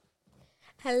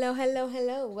Hello, hello,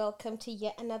 hello. Welcome to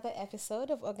yet another episode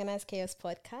of Organized Chaos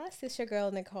Podcast. It's your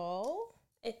girl, Nicole.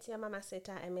 It's your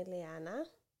Mamacita Emiliana.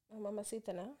 Oh,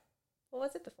 Mamacita now. What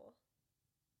was it before?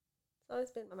 It's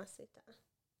always been Mamacita.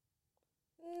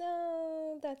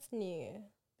 No, that's new.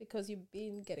 Because you've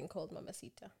been getting called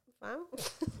Mamacita. Fam?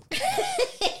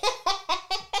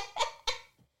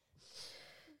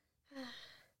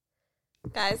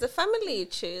 Guys, the family you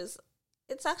choose,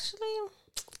 it's actually...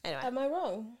 Anyway. Am I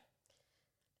wrong?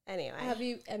 Anyway. Have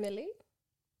you, Emily?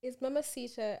 Is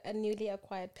Mamacita a newly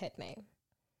acquired pet name?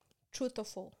 Truth or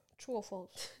false? True or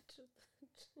false?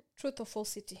 Truth or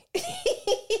falsity?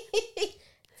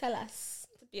 Tell us.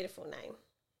 It's a beautiful name.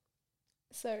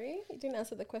 Sorry, you didn't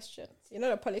answer the question. You're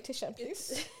not a politician,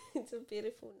 please. It's a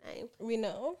beautiful name. We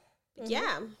know.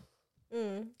 Yeah.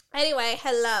 Mm. Anyway,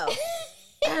 hello.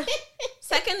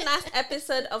 Second last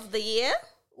episode of the year.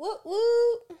 Woo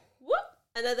woo. Whoop.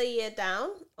 Another year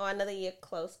down, or another year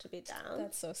close to be down.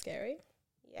 That's so scary.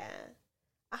 Yeah.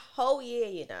 A whole year,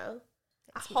 you know.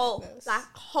 That's a whole, madness. like,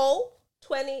 whole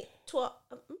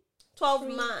 12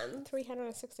 months.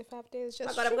 365 days. Oh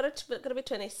Just my God, I'm gonna be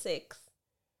 26.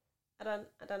 I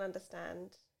don't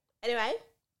understand. Anyway,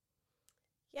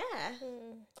 yeah,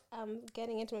 I'm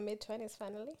getting into my mid-20s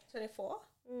finally. 24.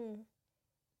 Mm.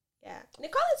 Yeah,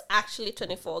 Nicole is actually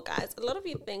 24, guys. A lot of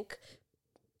you think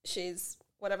she's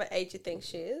whatever age you think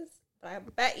she is, but I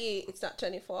bet you it's not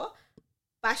 24.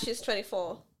 But she's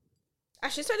 24.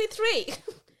 She's 23.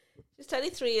 She's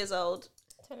 23 years old.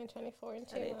 2024 in 2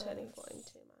 Turning months. 24 in 2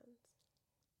 months.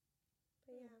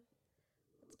 But yeah,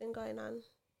 what's been going on?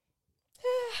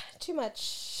 Too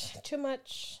much. Too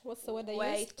much. What's the word I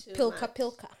Way use? too Pilka much.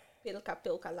 pilka.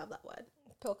 Pilka, I love that word.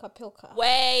 Pilka pilka.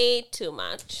 Way too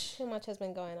much. Too much has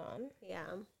been going on. Yeah.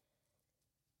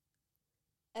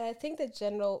 And I think the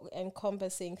general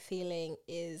encompassing feeling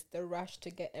is the rush to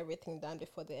get everything done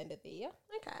before the end of the year.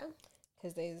 Okay.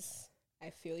 Because I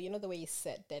feel, the way you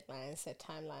set deadlines, set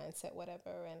timelines, set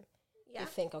whatever, and Yeah. you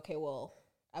think, okay, well,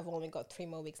 I've only got 3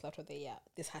 more weeks left of the year.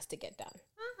 This has to get done.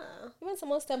 Ah. Even so,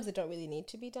 most times they don't really need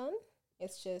to be done.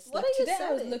 It's just What like are you today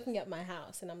I was selling? looking at my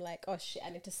house and I'm like, oh shit,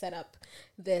 I need to set up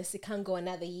this. It can't go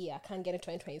another year. I can't get in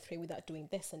 2023 without doing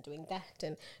this and doing that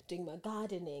and doing my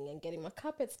gardening and getting my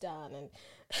carpets done and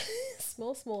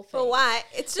small things. For why?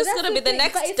 It's just That's going to be the thing, but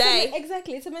next it's day.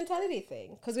 exactly. It's a mentality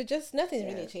thing because nothing's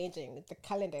really Yeah. changing. The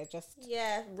calendar just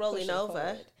Yeah, rolling pushing over.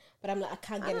 forward. But I'm like, I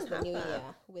can't I get don't into the have new that.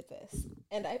 year with this.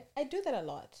 And I do that a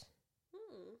lot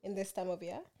in this time of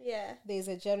year. Yeah. There's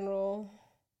a general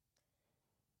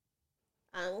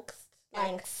Angst.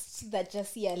 angst that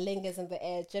just lingers in the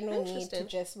air. General need to Interesting.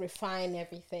 just refine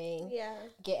everything, Yeah.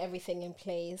 get everything in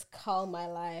place, calm my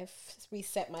life,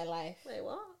 reset my life Wait,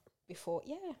 what? before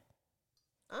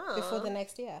Oh. before the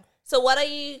next year. So what are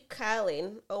you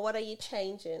curling or what are you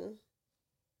changing?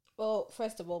 Well,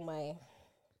 first of all, my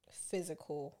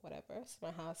physical whatever, so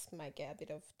my house might get a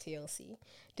bit of TLC,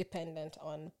 dependent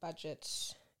on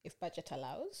budget. If budget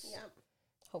allows, Yeah.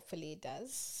 hopefully it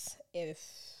does.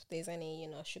 If there's any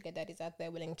sugar daddies out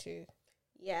there willing to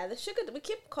Yeah, the sugar, we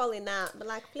keep calling out, but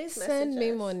like, please message send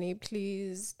me us. money,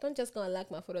 please. Don't just go and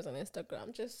like my photos on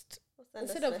Instagram. Just Or send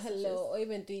us instead of messages. hello or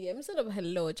even DM, instead of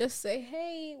hello, just say,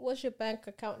 hey, what's your bank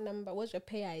account number? What's your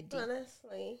pay ID?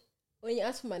 Honestly. When you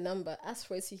ask for my number, ask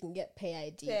for it so you can get pay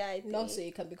ID. Pay ID. Not so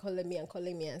you can be calling me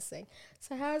and saying,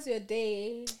 so how's your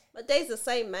day? My day's the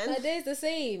same, man. My day's the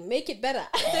same. Make it better.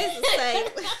 My day's the same.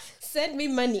 Send me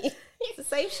money. It's the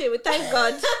same shit. We thank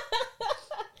God.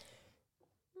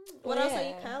 What else are you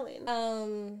Yeah.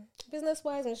 curling? Business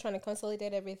wise, I'm just trying to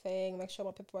consolidate everything, make sure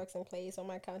my paperwork's in place, all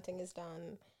my accounting is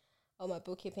done, all my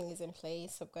bookkeeping is in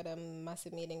place. I've got a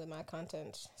massive meeting with my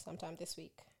accountant sometime this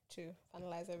week to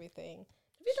finalize everything.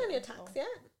 Have you done your tax yet?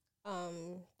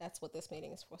 That's what this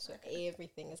meeting is for. So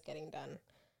everything is getting done.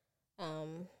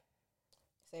 So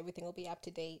everything will be up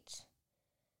to date.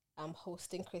 I'm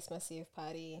hosting Christmas Eve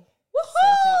party.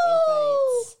 Sent out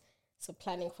invites. So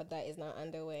planning for that is now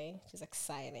underway, which is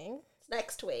exciting. It's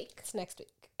next week. It's next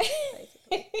week.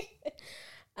 Basically.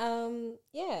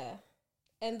 Yeah.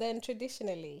 And then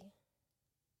traditionally,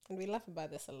 and we laugh about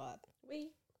this a lot.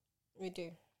 We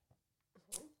do.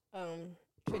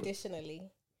 Traditionally,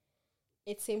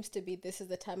 it seems to be this is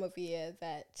the time of year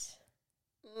that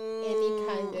any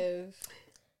kind of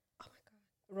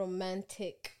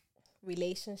romantic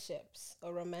relationships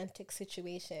or romantic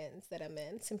situations that are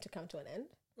meant seem to come to an end.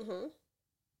 Mm-hmm.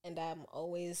 And I'm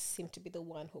always seem to be the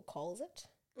one who calls it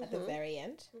at the very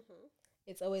end. Mm-hmm.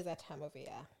 It's always that time of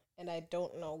year. And I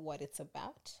don't know what it's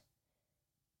about.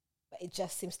 But it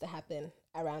just seems to happen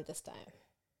around this time.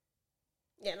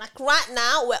 Yeah, like right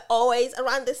now, we're always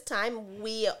around this time.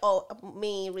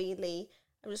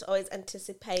 I'm just always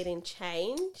anticipating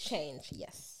change. Change,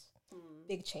 yes.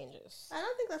 Big changes. I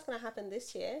don't think that's gonna happen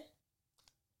this year.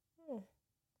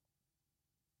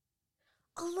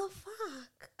 Oh,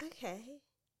 fuck. Okay.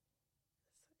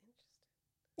 So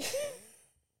interesting.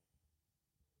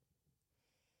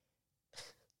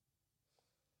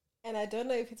 And I don't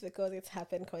know if it's because it's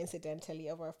happened coincidentally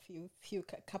over a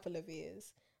couple of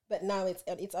years, but now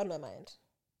it's on my mind.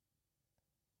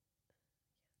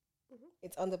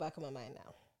 It's on the back of my mind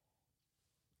now.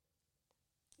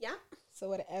 Yeah. So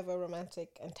whatever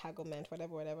romantic entanglement,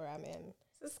 whatever I'm in,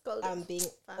 I'm being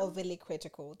overly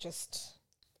critical. Just.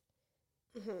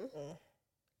 Is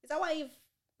that why you've?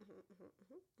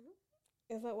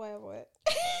 Is that why I what?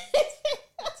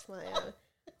 That's my. I've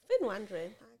been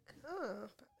wondering,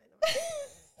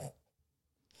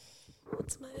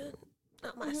 what's my own?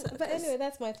 Not my circus. But anyway,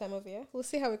 that's my time of year. We'll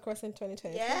see how it crosses in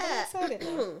 2020. Yeah. I'm excited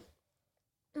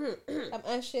now.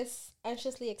 I'm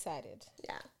anxiously excited.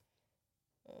 Yeah.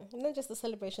 And then just the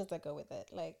celebrations that go with it.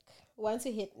 Like, once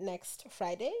you hit next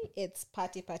Friday, it's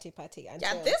party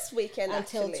until this weekend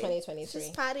until actually. 2023.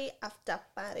 Just party after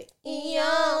party.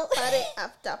 Yeah, party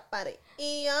after party.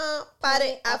 Yeah,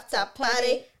 party after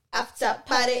party. After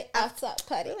party after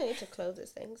party. I really need to close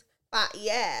these things. But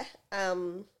yeah, for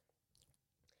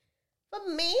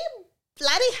me,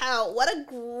 bloody hell, what a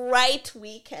great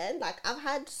weekend. Like, I've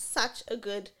had such a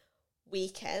good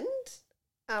weekend.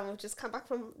 We've just come back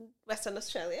from Western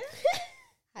Australia.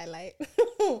 Highlight.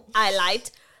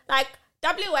 Like,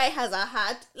 WA has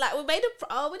had, like, we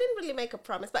didn't really make a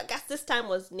promise, but I guess this time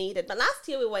was needed. But last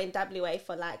year we were in WA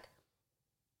for like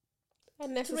a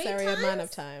necessary amount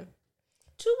of time.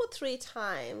 2 or 3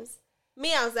 times.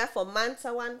 Me, I was there for months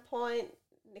at one point.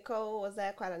 Nicole was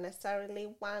there quite unnecessarily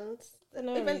once.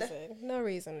 No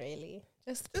reason really.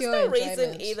 Just there's pure no enjoyment.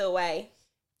 reason either way.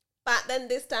 But then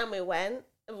this time we went.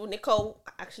 Nicole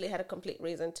actually had a complete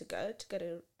reason to go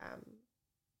to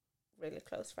really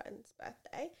close friend's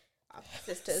birthday, our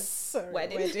sister's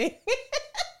wedding.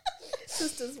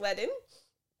 Sister's wedding.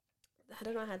 I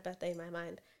don't know, I had birthday in my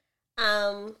mind.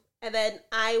 And then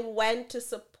I went to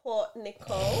support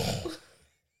Nicole.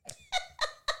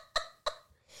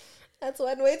 That's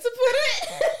one way to put it.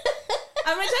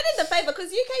 I'm returning the favor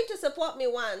because you came to support me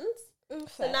once. Fair.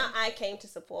 So now I came to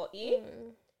support you.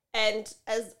 And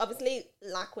as obviously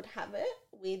luck would have it,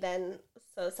 we then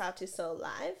saw Sauti Soul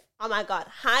live. Oh my God.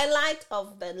 Highlight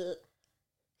of I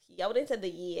wouldn't say the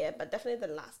year, but definitely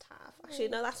the last half. Actually,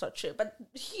 no, that's not true. But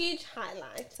huge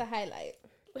highlight. It's a highlight.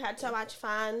 We had so much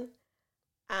fun.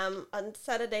 On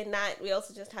Saturday night, we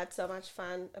also just had so much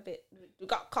fun. We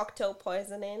got cocktail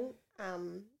poisoning. We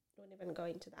won't even go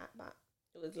into that, but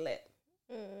it was lit.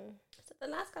 So the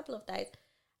last couple of days.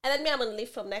 And then I'm on leave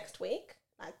from next week.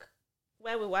 Like,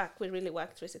 where we really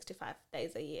work 365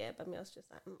 days a year. But me, I was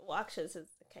just like, well, actually, this is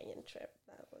the Kenyan trip.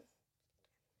 That was.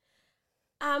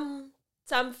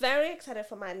 So I'm very excited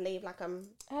for my leave. Like, I'm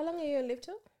How long are you on leave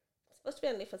till? supposed to be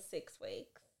on leave for 6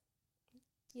 weeks.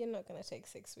 You're not going to take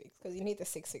 6 weeks because you need the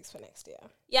 6 weeks for next year.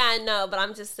 Yeah, I know, but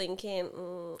I'm just thinking,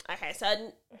 okay,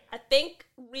 so I think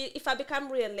if I become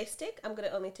realistic, I'm going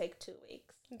to only take 2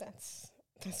 weeks. That's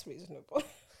reasonable.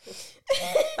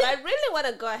 But I really want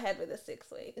to go ahead with the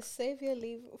 6 weeks. Save your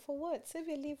leave for what? Save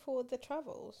your leave for the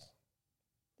travels.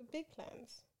 The big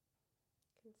plans.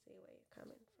 I can see where you're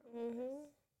coming from.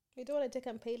 You don't want to take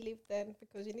unpaid leave then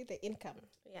because you need the income.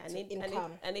 Yeah, I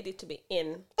need it to be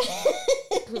in.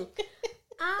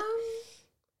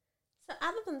 So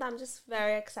other than that, I'm just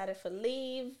very excited for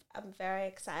leave. I'm very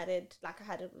excited. Like, I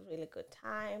had a really good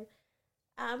time.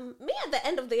 Me at the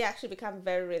end of the year actually become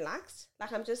very relaxed.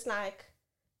 Like, I'm just like,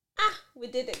 we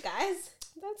did it, guys.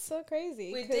 That's so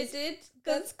crazy. We did it.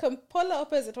 That's polar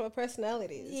opposite of our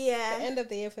personalities. Yeah. The end of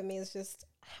the year for me is just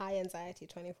high anxiety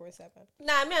 24/7.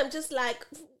 Nah, I'm just like,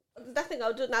 nothing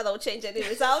I'll do now that will change any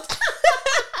result.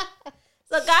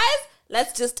 So, guys,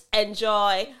 let's just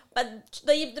enjoy. But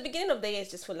the beginning of the year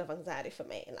is just full of anxiety for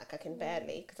me. Like, I can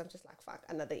barely, because I'm just like, fuck,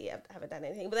 another year, I haven't done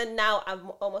anything. But then now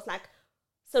I'm almost like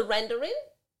surrendering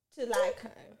to like,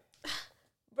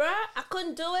 bruh, I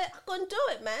couldn't do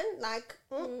it, man. Like,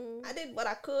 I did what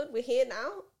I could. We're here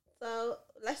now. So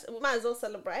we might as well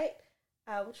celebrate.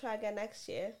 We'll try again next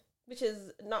year, which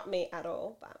is not me at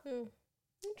all. But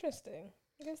interesting.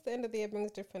 I guess the end of the year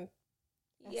brings different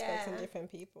aspects and different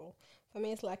people. For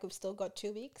me, it's like we've still got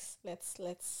 2 weeks.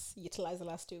 Let's utilize the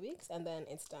last 2 weeks and then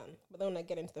it's done. But then when I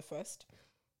get into the first,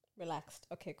 relaxed.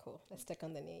 Okay, cool. Let's take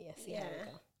on the new year. See how we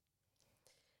go.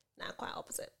 Nah, quite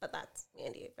opposite, but that's me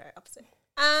and you, very opposite.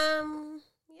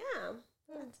 Yeah,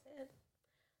 that's it.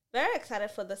 very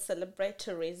excited for the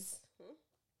celebratories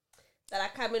that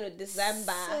are coming with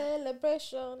December.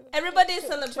 Celebration. Everybody's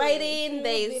celebrating.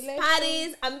 There's Jubilation.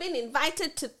 parties. I'm being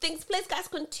invited to things. Please, guys,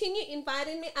 continue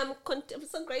inviting me. I'm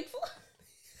so grateful.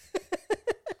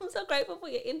 I'm so grateful for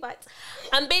your invites.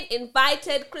 I'm being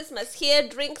invited. Christmas here,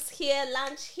 drinks here,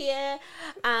 lunch here,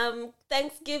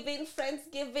 Thanksgiving,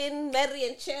 Friendsgiving, Merry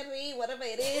and Cherry, whatever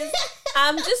it is.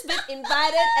 I'm just been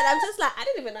invited, and I'm just like, I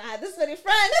didn't even know I had this many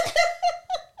friends.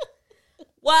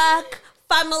 Work,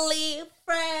 family,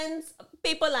 friends,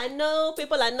 people I know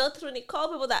through Nicole,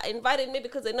 people that invited me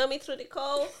because they know me through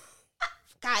Nicole.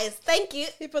 Guys, thank you.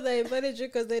 People that invited you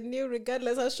because they knew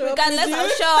regardless I'll show up. Regardless, I'll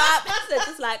show up. So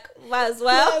just like, might as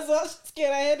well. Might as well just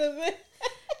get ahead of it.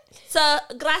 So,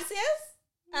 gracias.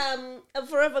 I'm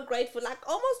forever grateful. Like,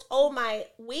 almost all my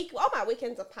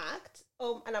weekends are packed.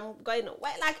 And I'm going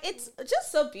away. Like, it's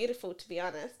just so beautiful, to be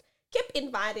honest. Keep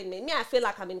inviting me. I feel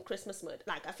like I'm in Christmas mood.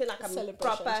 Like, I feel like I'm in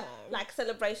proper, time. like,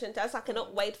 celebration time. So I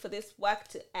cannot wait for this work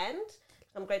to end.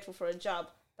 I'm grateful for a job,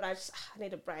 but I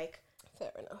need a break.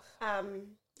 Fair enough.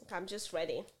 I'm just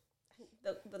ready.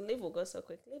 The leave will go so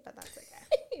quickly, but that's okay.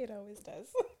 It always does.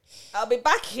 I'll be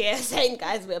back here saying,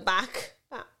 guys, we're back.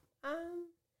 But,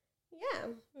 yeah.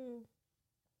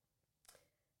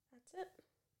 That's it.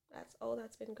 That's all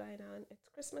that's been going on. It's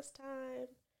Christmas time.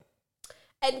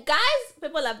 And guys, the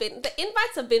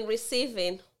invites have been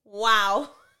receiving. Wow.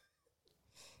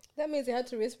 That means you had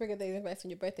to reciprocate the invites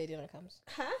when your birthday dinner comes.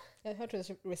 Huh? You had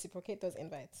to reciprocate those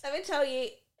invites. Let me tell you,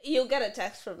 you'll get a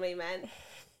text from me, man.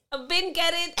 I've been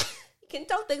getting, you can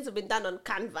tell things have been done on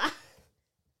Canva.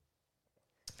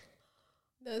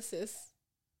 No, sis.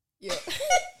 Yeah.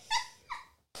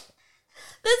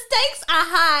 The stakes are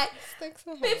high. Stakes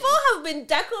are high. People have been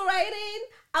decorating.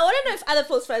 I want to know if other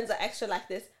people's friends are extra like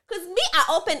this. Because me, I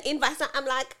open invites and I'm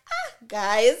like,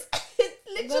 guys.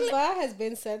 Literally, The bar has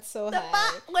been set so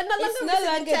high. We're no longer It's no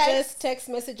longer just text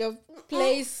message of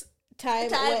place, time.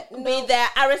 Be there,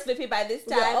 RSVP by this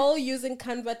time. We're all using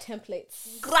Canva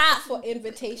templates for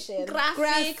invitation.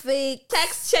 Graphic,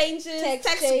 text changes,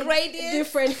 text gradients.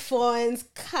 Different fonts,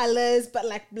 colors, but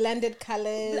like blended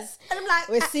colors. And I'm like,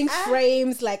 we're seeing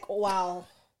frames, like, wow.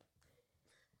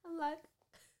 I'm like,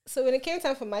 so when it came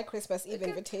time for my Christmas Eve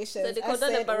invitations, so I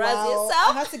said, wow,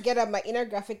 I had to get up my inner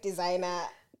graphic designer.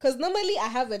 Because normally I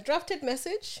have a drafted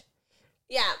message.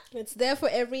 Yeah. It's there for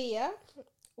every year.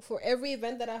 For every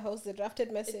event that I host, the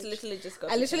drafted message. It's literally just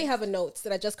I literally have a note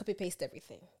that I just copy paste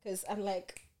everything. Because I'm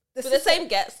like... the same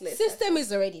guest list. System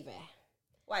is already there.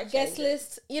 Why guest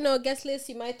list, guest list,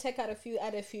 you might take out a few,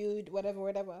 add a few,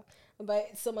 whatever. But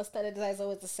it's so much standardized,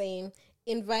 always the same.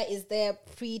 Invite is there,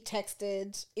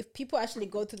 pre-texted. If people actually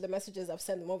go through the messages I've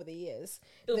sent them over the years,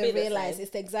 they realize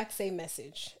it's the exact same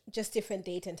message, just different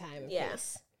date and time and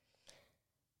place.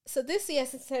 So this year,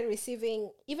 since I started receiving,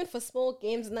 even for small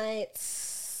games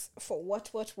nights, for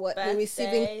what, we're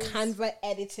receiving Canva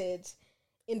edited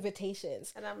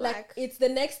invitations. And I'm like, it's the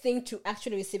next thing to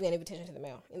actually receiving an invitation to the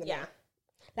mail. Mail.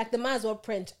 Like, they might as well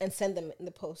print and send them in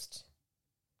the post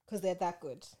because they're that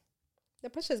good. The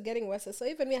pressure is getting worse. So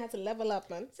even me, I had to level up,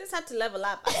 man. Just had to level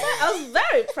up. I was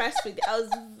very impressed with you. I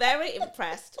was very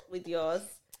impressed with yours.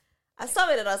 I saw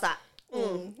it and I was like,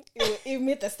 You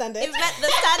meet the standard. You met the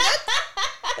standard?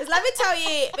 Because let me tell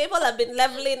you, people have been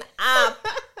leveling up.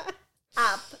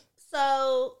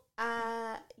 So,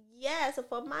 so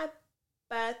for my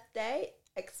birthday,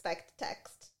 expect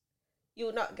text. You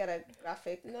will not get a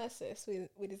graphic. No, sis.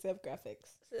 We deserve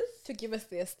graphics. Sis? To give us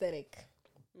the aesthetic.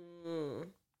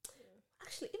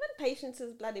 Actually, even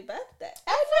Patience's bloody birthday.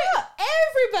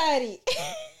 Everybody.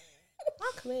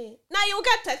 Fuck me. Now you'll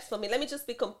get text from me. Let me just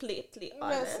be completely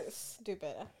honest. No, sis. Do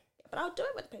better. But I'll do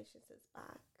it when Patience is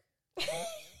back.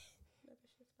 Maybe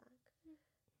she's back.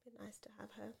 Be nice to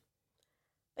have her.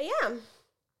 But yeah.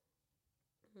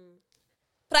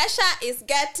 Pressure is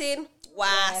getting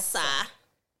worse.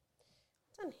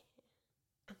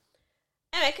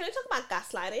 Anyway, can we talk about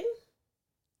gaslighting?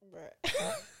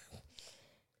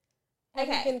 Have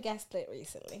you been gaslit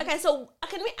recently? Okay, so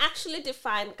can we actually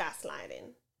define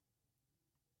gaslighting?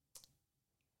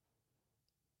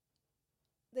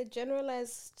 The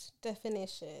generalized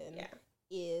definition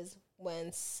is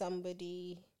when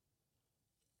somebody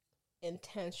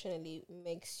intentionally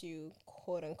makes you,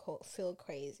 quote unquote, feel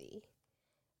crazy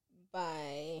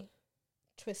by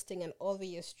twisting an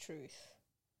obvious truth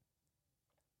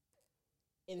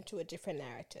into a different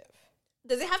narrative.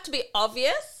 Does it have to be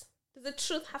obvious? Does the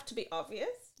truth have to be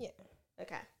obvious? Yeah.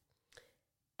 Okay.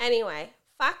 Anyway,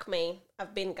 fuck me.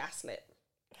 I've been gaslit.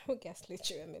 Who gaslit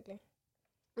you, Emily?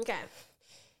 Okay.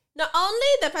 Not only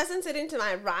the person sitting to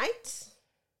my right,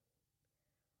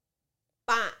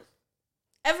 But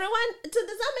everyone, so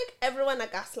does that make everyone a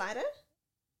gaslighter?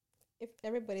 If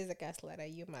everybody's a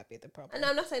gaslighter, you might be the problem. And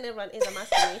I'm not saying everyone is, I'm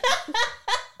asking you.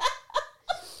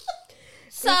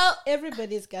 So if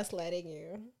everybody's gaslighting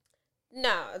you.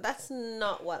 No, that's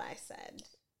not what I said.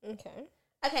 Okay.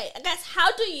 Okay, I guess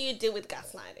how do you deal with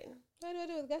gaslighting? What do I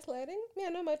do with gaslighting? Yeah, I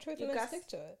know my truth and I stick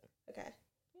to it. Okay.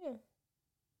 Yeah.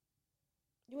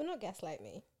 You will not gaslight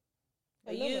me.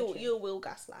 But you will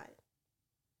gaslight.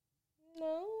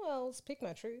 No, I'll speak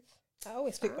my truth. I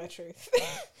always speak my truth.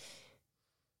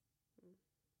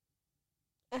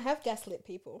 I have gaslit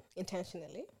people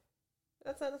intentionally.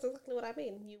 That's exactly what I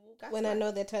mean. You will gaslight. When I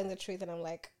know they're telling the truth and I'm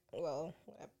like, well,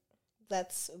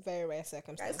 that's very rare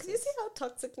circumstances. Guys, can you see how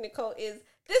toxic Nicole is?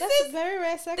 That's very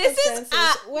rare circumstances.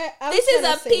 This is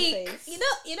a peak.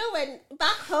 You know when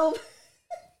back home,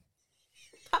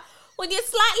 when you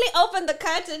slightly open the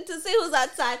curtain to see who's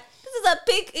outside, this is a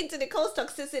peek into Nicole's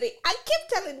toxicity. I keep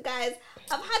telling guys,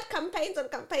 I've had campaigns on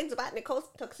campaigns about Nicole's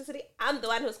toxicity. I'm the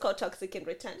one who's called toxic in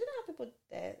return. You know how people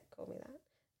dare call me that?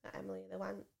 Not Emily, the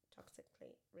one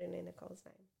toxically ruining Nicole's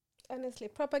name. Honestly,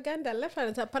 propaganda left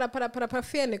hand and para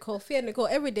fear Nicole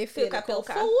every day fear Nicole.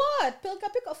 Pilka. For what?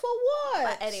 Pilka for what?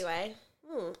 But anyway,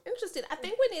 interesting. I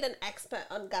think we need an expert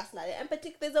on gaslighting. And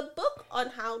particularly, there's a book on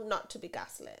how not to be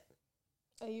gaslit.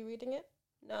 Are you reading it?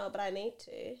 No, but I need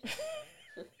to.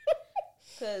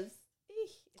 Because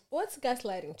what's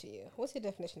gaslighting to you? What's your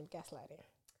definition of gaslighting?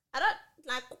 I don't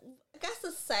I guess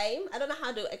the same. I don't know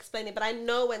how to explain it, but I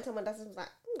know when someone does it, it's like,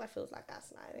 that feels like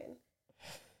gaslighting.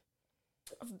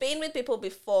 I've been with people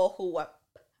before who were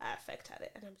perfect at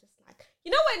it, and I'm just like,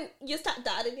 you know, when you start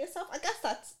doubting yourself, I guess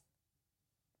that's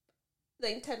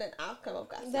the intended outcome of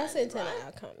gaslighting. That's the intended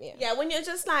outcome, yeah. Yeah, when you're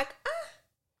just like,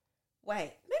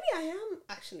 wait, maybe I am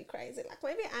actually crazy. Like,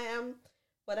 maybe I am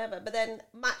whatever. But then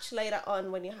much later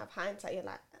on, when you have hindsight, you're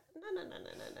like,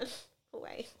 no.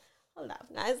 Wait, hold up,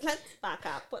 guys. Let's back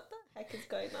up. What the heck is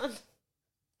going on?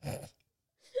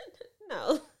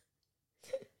 No.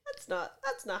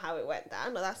 That's not how it went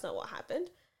down. No, that's not what happened.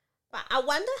 But I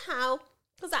wonder how,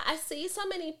 because I see so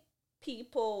many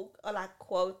people or like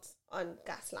quotes on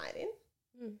gaslighting.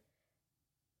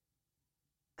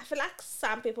 I feel like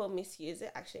some people misuse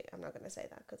it. Actually, I'm not going to say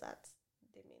that because that's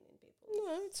demeaning people.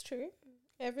 No, it's true.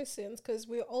 Ever since, because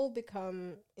we all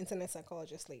become internet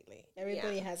psychologists lately.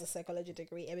 Everybody has a psychology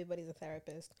degree. Everybody's a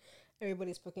therapist.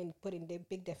 Everybody's putting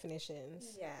big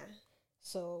definitions. Yeah.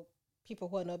 So people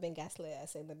who are not being gaslit are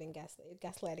saying they're being gaslit.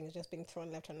 Gaslighting is just being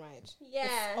thrown left and right. Yeah.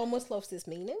 It's almost lost its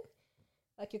meaning.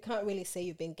 Like, you can't really say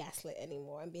you've been gaslit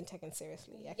anymore and being taken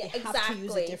seriously. Like, you have to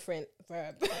use a different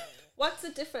verb. What's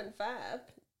a different verb?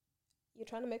 You're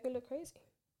trying to make me look crazy.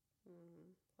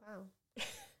 Wow.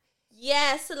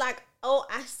 Yeah, so like,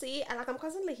 I see, and like I'm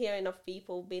constantly hearing of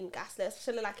people being gaslit,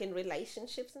 especially like in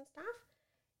relationships and stuff.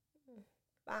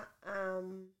 But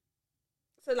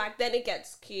so like then it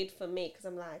gets skewed for me because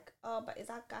I'm like, but is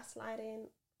that gaslighting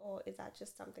or is that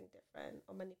just something different,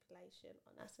 or manipulation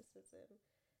or narcissism?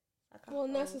 Like, well,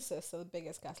 narcissists are the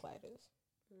biggest gaslighters.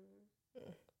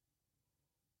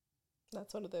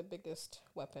 That's one of their biggest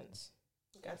weapons.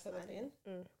 Gaslighting.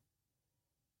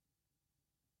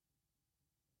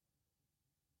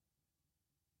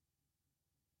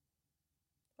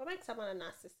 What makes someone a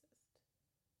narcissist?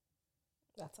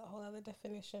 That's a whole other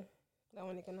definition. That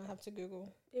one you're gonna have to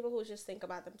Google. People who just think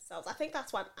about themselves. I think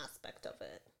that's one aspect of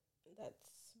it. But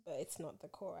it's not the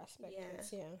core aspect.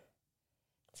 Yeah.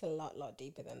 It's a lot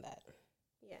deeper than that.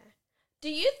 Yeah. Do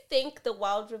you think the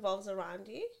world revolves around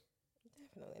you?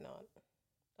 Definitely not.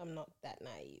 I'm not that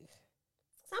naive.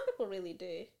 Some people really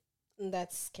do. And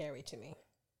that's scary to me.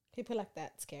 People like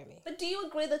that scare me. But do you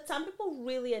agree that some people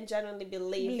really and genuinely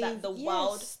believe that the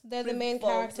world, they're the main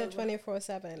character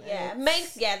 24/7?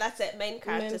 Yeah, that's it. Main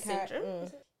character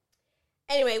syndrome.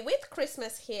 Anyway, with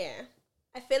Christmas here,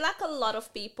 I feel like a lot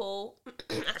of people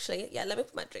actually, let me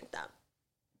put my drink down.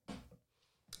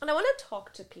 And I want to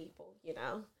talk to people, you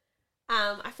know.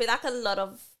 I feel like a lot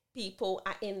of people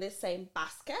are in the same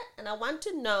basket, and I want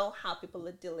to know how people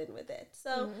are dealing with it.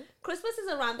 So Christmas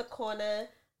is around the corner.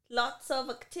 Lots of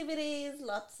activities,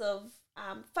 lots of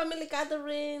family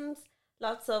gatherings,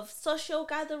 lots of social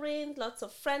gatherings, lots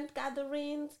of friend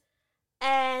gatherings.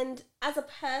 And as a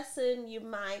person, you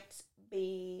might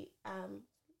be,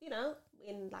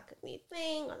 in like a new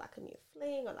thing or like a new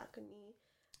fling or like a new...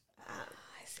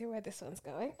 I see where this one's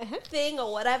going. Thing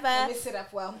or whatever. Let me sit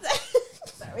up well.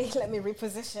 Sorry, let me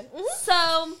reposition. So,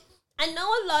 I know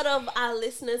a lot of our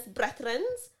listeners,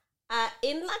 brethrens,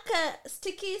 in like a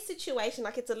sticky situation,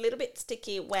 like it's a little bit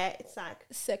sticky where it's like...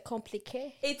 C'est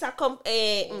compliqué. It's a...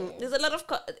 there's a lot of...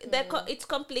 it's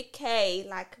compliqué,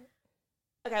 like...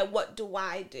 okay, what do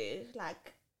I do?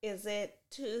 Like, is it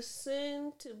too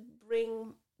soon to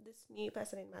bring this new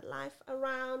person in my life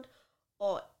around,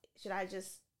 or should I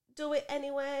just do it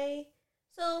anyway?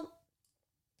 So,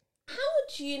 how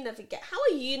would you navigate? How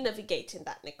are you navigating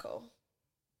that, Nicole?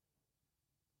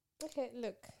 Okay,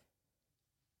 look.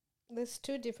 There's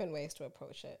two different ways to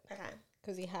approach it. Okay.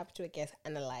 Because you have to, I guess,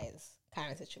 analyze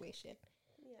current situation.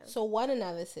 Yeah. So one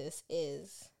analysis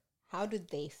is, how do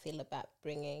they feel about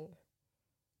bringing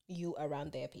you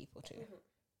around their people too?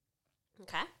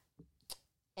 Okay.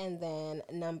 And then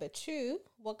number two,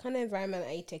 what kind of environment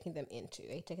are you taking them into?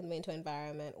 Are you taking them into an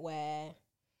environment where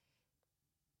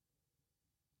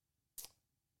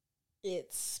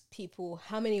it's people,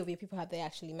 how many of your people have they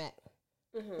actually met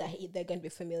that they're going to be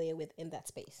familiar with in that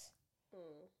space?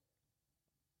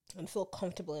 And feel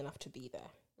comfortable enough to be there.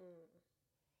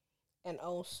 And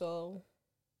also,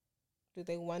 do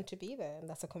they want to be there? And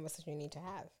that's a conversation you need to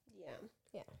have.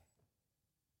 Yeah.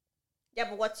 Yeah,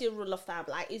 but what's your rule of thumb?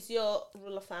 Like, is your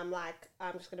rule of thumb like,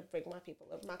 I'm just going to bring my people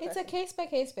with my It's a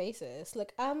case-by-case basis.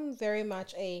 Like, I'm very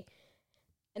much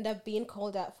and I've been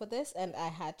called out for this, and I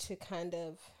had to kind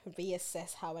of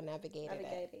reassess how I navigated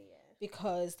it. Yeah.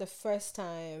 Because the first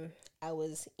time I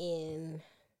was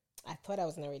I thought I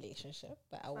was in a relationship,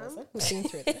 but I wasn't. We've been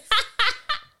through this.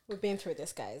 We've been through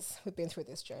this, guys. We've been through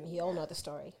this journey. You all know the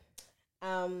story.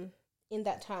 In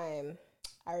that time,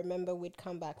 I remember we'd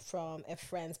come back from a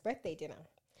friend's birthday dinner.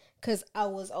 Because I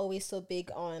was always so big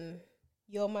on,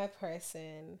 you're my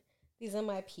person. These are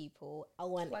my people. I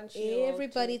want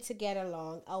everybody to get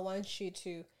along. I want you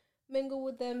to mingle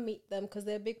with them, meet them, because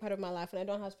they're a big part of my life. And I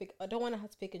don't want to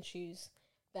have to pick and choose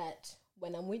that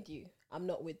when I'm with you, I'm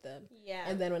not with them. Yeah.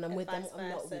 And then when I'm with them, I'm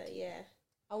not with you. Yeah.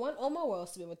 I want all my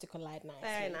worlds to be able to collide nicely.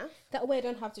 Fair enough. That way I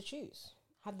don't have to choose.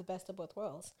 Have the best of both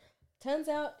worlds. Turns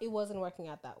out it wasn't working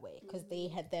out that way, because they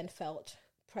had then felt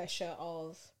pressure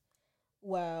of,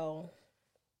 well,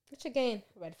 which again,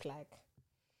 red flag.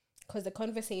 Because the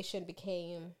conversation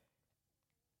became,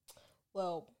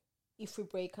 well, if we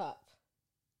break up,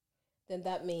 then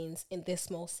that means in this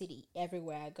small city,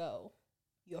 everywhere I go,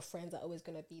 your friends are always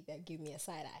going to be there, give me a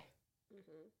side eye.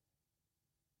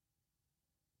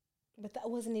 But that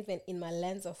wasn't even in my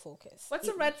lens of focus. What's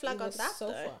a red flag on that,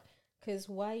 though? Because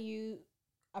why are you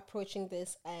approaching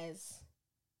this as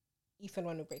if and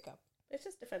when we break up? It's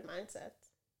just different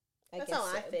mindsets. That's guess how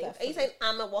I think. definitely. Are you saying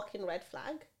I'm a walking red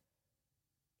flag?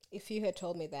 If you had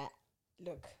told me that,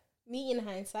 look, me in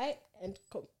hindsight and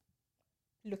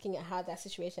looking at how that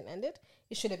situation ended,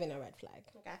 it should have been a red flag.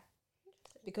 Okay.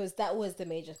 Because that was the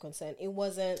major concern. It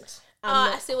wasn't,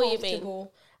 I see what you mean.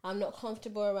 I'm not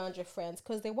comfortable around your friends,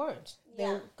 because they weren't. They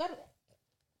got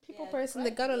people Yeah, person, right.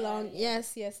 they got along. Yeah.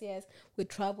 Yes. We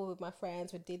traveled with my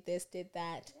friends, we did this, did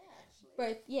that.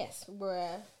 But yes,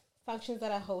 were functions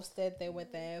that I hosted, they were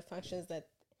there. Functions that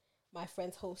my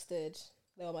friends hosted,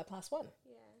 they were my plus one.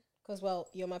 Yeah. Because, well,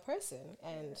 you're my person.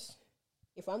 And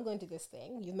if I'm going to this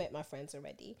thing, you've met my friends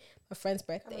already. My friend's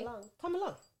birthday, come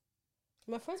along.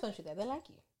 My friends want you there. They like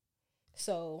you.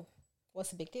 So what's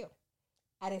the big deal?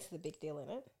 I didn't see the big deal in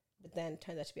it. But then it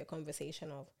turned out to be a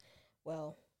conversation of,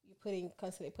 well, you're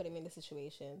constantly putting me in the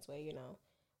situations where,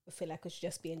 we feel like we should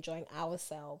just be enjoying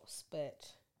ourselves. But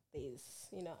there's,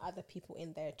 other people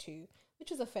in there too,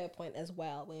 which is a fair point as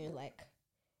well. When you're like,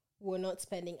 we're not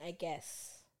spending, I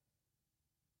guess,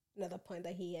 another point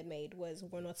that he had made was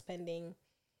we're not spending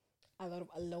a lot of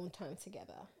alone time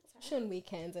together, especially on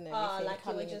weekends and everything. Oh, like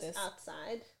you were just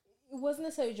outside? It wasn't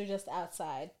necessarily just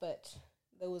outside, but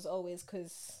there was always,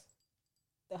 because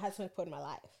there had something put in my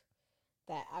life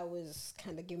that I was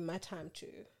kind of giving my time to.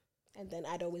 And then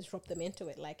I'd always drop them into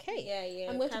it, like, hey,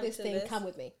 I'm going to this thing, come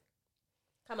with me.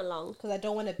 Come along. Because I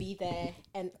don't want to be there,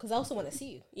 and because I also want to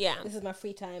see you. Yeah. This is my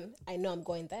free time. I know I'm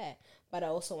going there, but I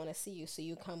also want to see you, so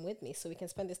you come with me, so we can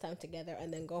spend this time together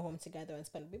and then go home together and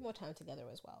spend a bit more time together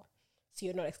as well. So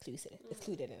you're not excluded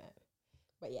in it.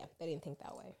 But yeah, they didn't think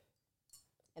that way.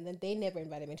 And then they never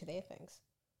invited me to their things.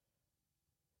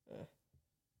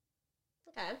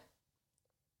 Okay.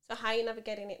 So how are you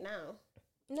navigating it now?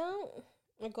 No,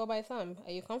 I go by thumb.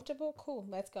 Are you comfortable? Cool,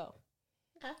 let's go.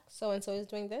 Okay. So-and-so is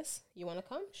doing this. You want to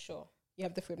come? Sure. You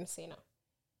have the freedom to say no.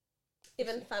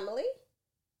 Even family?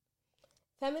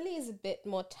 Family is a bit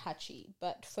more touchy,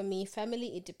 but for me,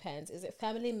 family, it depends. Is it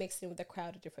family mixed in with a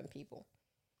crowd of different people?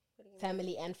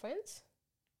 Family and friends?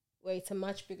 Where it's a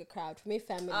much bigger crowd. For me,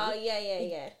 family. Oh,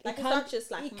 yeah. Like, it's not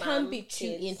just like it can't be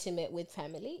too intimate with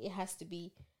family. It has to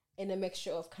be in a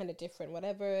mixture of kind of different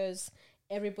whatevers.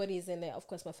 Everybody's in there. Of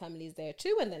course, my family is there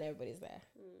too, and then everybody's there.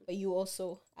 But but you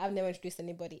also, I've never introduced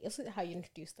anybody. It's how you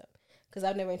introduce them. Because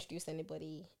I've never introduced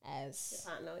anybody as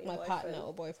my partner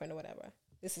or boyfriend or whatever.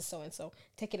 This is so-and-so.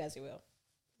 Take it as you will.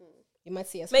 You might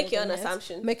see us. Make your own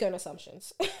assumptions. Make your own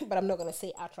assumptions. But I'm not going to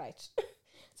say outright.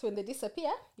 So when they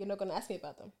disappear, you're not going to ask me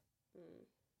about them.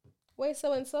 Where's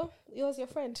so-and-so? He was your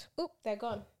friend. Oop, they're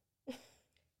gone.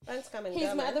 Friends coming.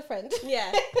 He's my other friend.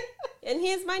 Yeah. And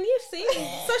here's my new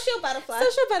social butterfly.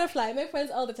 Social butterfly. Make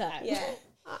friends all the time. Yeah.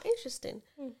 Oh, interesting.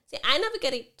 See, I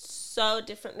navigate it so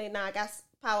differently now. I guess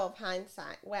power of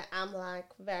hindsight, where I'm like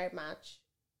very much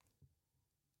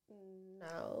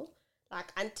no.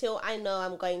 Like, until I know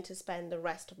I'm going to spend the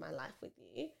rest of my life with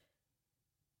you,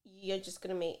 you're just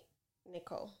going to meet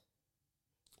Nicole.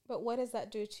 But what does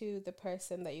that do to the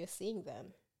person that you're seeing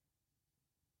then?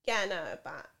 Yeah, no,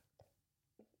 but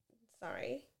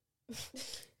sorry.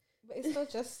 But it's not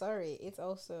just sorry. It's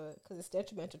also because it's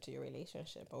detrimental to your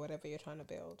relationship or whatever you're trying to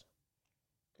build.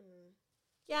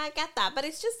 Yeah, I get that. But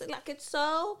it's just like, it's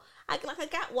so... I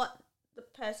get what the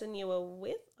person you were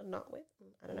with or not with,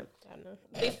 I don't know.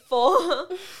 Before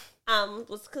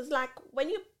was because, like, when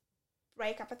you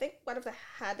break up, I think one of the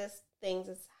hardest things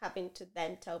is having to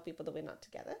then tell people that we're not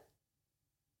together.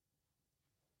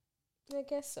 I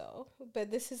guess so.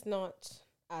 But this is not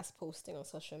us posting on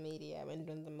social media and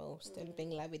doing the most and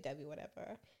being lovey-dovey,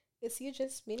 whatever. It's you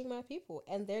just meeting my people,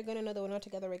 and they're going to know that we're not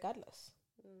together regardless.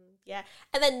 Yeah.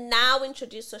 And then now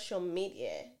introduce social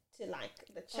media to, like,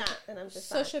 the chat, and I'm just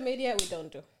social media we don't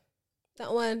do.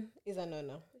 That one is a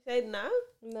no-no. You say no?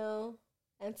 No.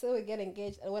 Until we get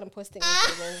engaged, and what I'm posting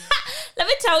is let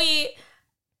me tell you.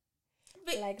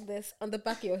 Like this, on the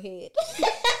back of your head.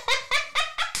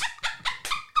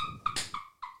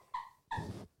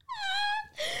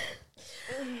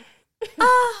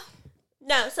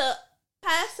 No, so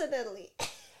personally,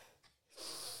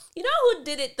 you know who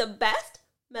did it the best?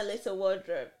 Melissa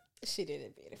Wardrobe. She did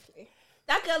it beautifully.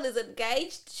 That girl is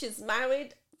engaged. She's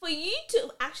married. For you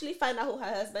to actually find out who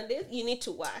her husband is, you need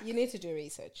to work. You need to do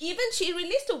research. Even she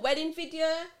released a wedding video.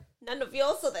 None of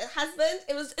y'all saw the husband.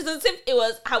 It's as if it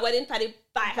was her wedding party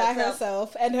by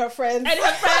herself. And her friends. You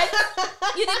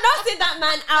did not see that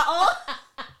man at all.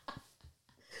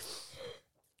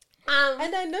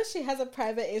 And I know she has a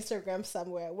private Instagram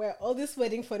somewhere where all these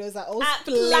wedding photos are all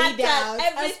splayed out,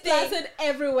 everything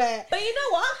everywhere. But you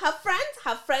know what?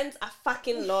 Her friends are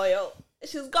fucking loyal.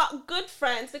 She's got good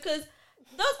friends because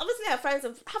those obviously her friends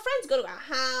go to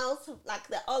her house, like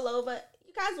they're all over.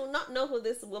 You guys will not know who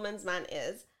this woman's man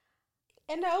is.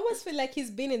 And I almost feel like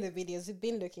he's been in the videos, we've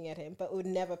been looking at him, but we've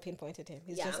never pinpointed him.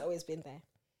 He's just always been there.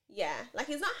 Yeah, like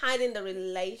he's not hiding the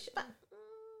relationship.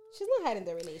 She's not hiding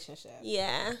the relationship.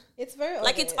 Yeah. It's very obvious.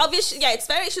 Like, it's obvious. Yeah, it's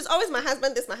very... She's always my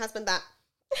husband, this, my husband, that.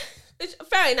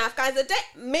 Fair enough, guys. The day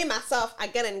me, myself, I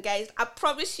get engaged, I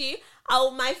promise you,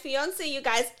 my fiancé, you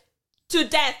guys, to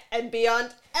death and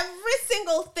beyond. Every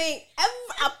single thing.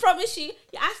 I promise you.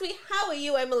 You ask me, how are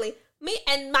you, Emily? Me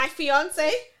and my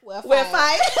fiancé, we're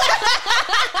fine.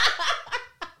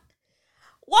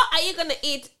 What are you going to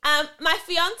eat? My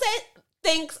fiancé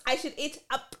thinks I should eat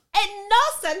up. And no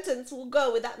sentence will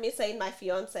go without me saying my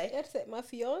fiance. That's it. My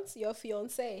fiance, your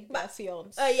fiance, my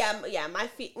fiance. Yeah, my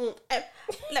I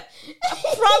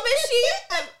promise you,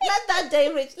 let that day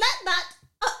reach. Let that.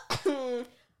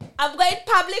 I'm going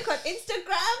public on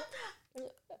Instagram.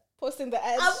 Posting the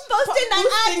ads. I'm posting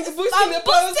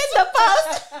the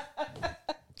post.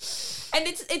 And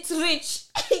it's rich.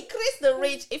 Increase the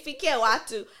reach if you care what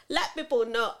to. Let people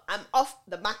know I'm off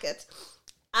the market.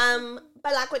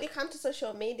 But like when you come to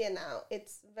social media now,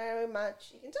 it's very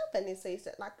much, you can tell Penny says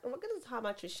it, like, regardless of how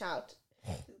much you shout,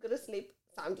 she's gonna sleep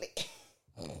soundly.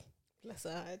 Bless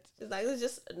her heart. It's like, it's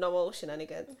just normal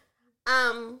shenanigans.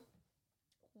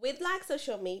 With like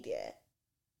social media,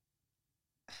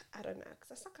 I don't know,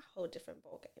 because it's like a whole different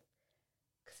ballgame.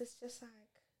 Because it's just like,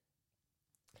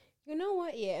 you know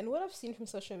what, yeah, and what I've seen from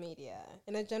social media,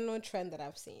 and a general trend that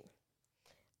I've seen,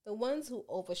 the ones who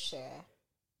overshare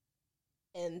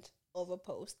and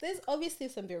overpost. There's obviously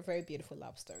some very beautiful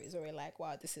love stories where we're like,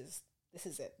 wow, this is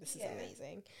it. This is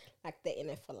amazing. Like, they're in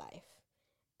it for life.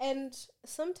 And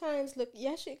sometimes, look,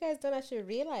 you guys don't actually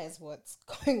realize what's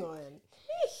going on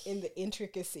in the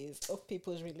intricacies of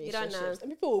people's relationships. You don't know.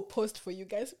 And people will post for you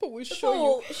guys. People will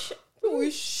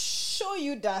show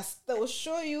you dust. They will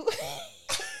show you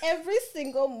every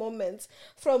single moment,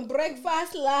 from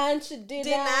breakfast, lunch,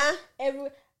 dinner.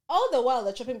 All the while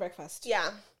they're chopping breakfast.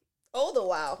 Yeah. All the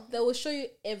while. They will show you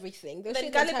everything. They'll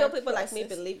then gullible people like me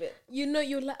believe it. You know,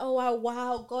 you're like, oh,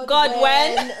 wow, God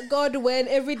when,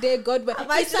 every day, God when.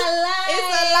 It's a lie.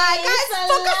 It's a lie. Guys,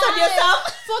 focus on yourself.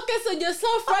 Focus on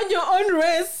yourself, run your own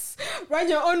race. Run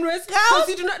your own race. Because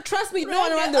you do not trust me. No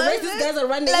one around the race. These guys are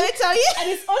running. Let me tell you. And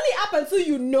it's only up until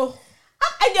you know.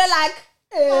 And you're like,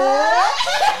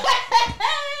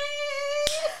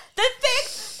 the thing,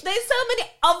 there's so many.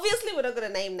 Obviously, we're not going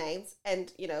to name names.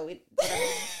 And, you know,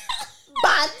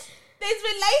 but there's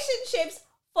relationships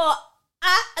for,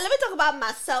 let me talk about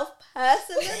myself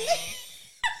personally.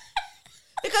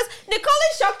 Because Nicole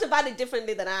is shocked about it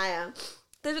differently than I am.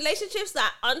 The relationships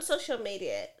that on social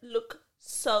media look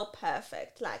so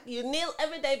perfect. Like, you kneel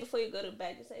every day before you go to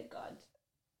bed. You say, God,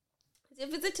 you're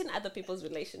visiting other people's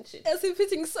relationships. As if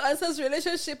visiting so-and-so's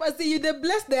relationship. As if you they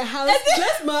bless their house.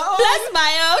 Bless my own. Bless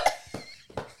my own.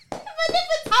 Even if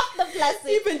it's half the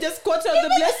blessing. Even just quarter of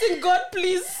the blessing. God,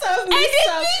 please serve me. Me too,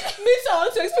 I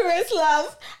want to experience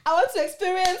love. I want to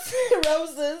experience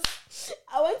roses.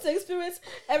 I want to experience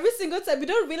every single time. We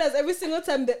don't realize every single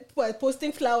time that we're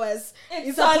posting flowers.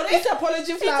 It's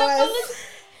apology flowers.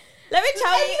 Let me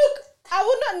tell you. Look, I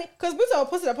would not, because we are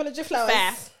posting apology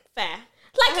flowers. Fair.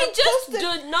 Like, you just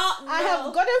do not know. I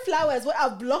have gotten flowers where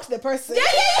I've blocked the person. Yeah.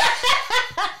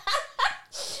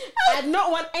 I had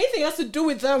not want anything else to do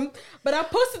with them, but I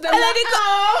posted them. And then you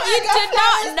did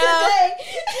not know. Today.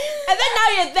 And then now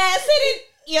you're there sitting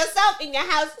yourself in your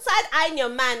house, side eyeing your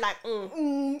man like,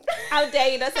 how dare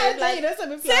you not say like,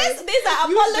 sis, these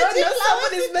are apology flowers.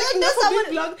 Somebody's making up for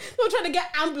being blocked. Someone trying to get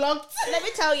unblocked. Let me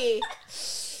tell you.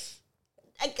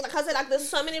 Like I said, like, there's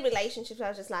so many relationships where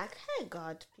I was just like, hey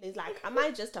God, please, like, am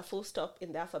I just a full stop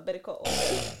in the alphabetical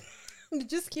order?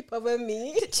 Just skip over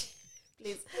me.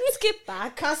 Please, skip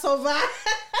back. Curse over.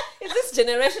 Is this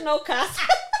generational curse?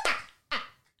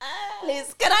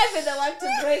 Please, can I be the one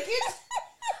to break it?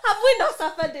 Have we not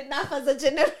suffered enough as a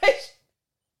generation?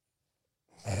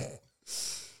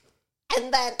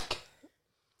 And then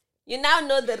you now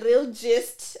know the real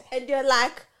gist, and you're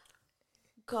like,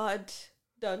 God,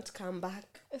 don't come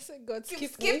back. I said, God,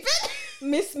 skip it.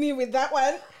 Miss me with that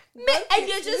one. And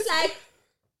you're just like,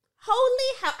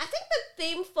 holy hell. I think the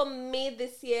theme for me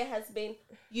this year has been,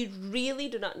 you really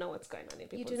do not know what's going on in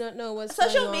people's. You do not know what's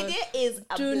social going on. Media is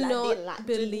a do bloody not lie.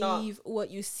 Believe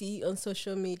what you see on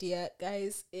social media,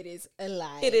 guys. It is a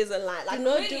lie. It is a lie. Like, do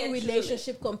not really do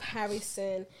relationship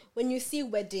comparison. When you see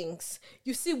weddings,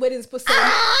 people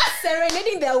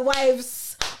serenading their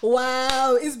wives.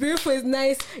 Wow, it's beautiful, it's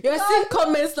nice. You're seeing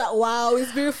comments like, wow,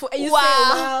 it's beautiful. And you say,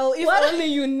 wow, if only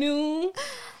you knew.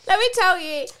 Let me tell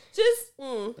you, just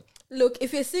look,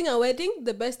 if you're seeing a wedding,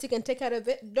 the best you can take out of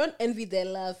it, don't envy their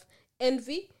love.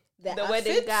 Envy the outfits,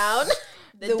 wedding gown,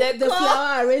 the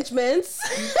flower arrangements,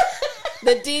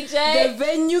 the DJ, the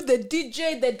venue, the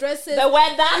DJ, the dresses, the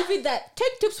weather. Envy that.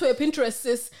 Take tips for your Pinterest,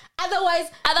 sis. Otherwise,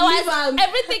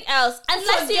 everything else,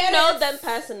 unless you know them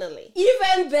personally.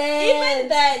 Even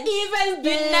then, you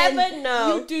never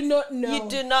know. You do not know. You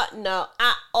do not know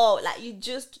at all. Like, you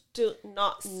just do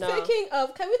not know. Speaking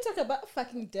of, can we talk about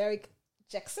fucking Derek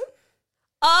Jackson?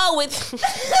 Oh, with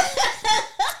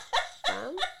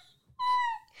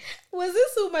was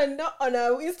this woman not on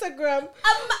our Instagram?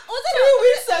 Was it 3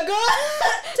 weeks ago?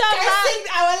 Casting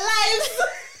our lives.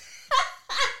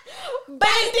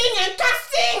 Bending and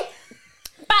casting.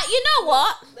 But you know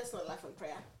what? Let's not laugh on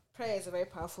prayer. Prayer is a very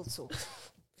powerful tool.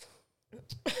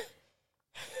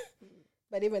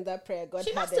 But even that prayer, God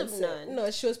she must have known.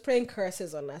 No, she was praying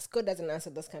curses on us. God doesn't answer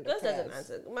those kind of prayers. God doesn't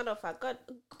answer. Matter of fact, God,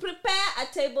 prepare a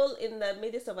table in the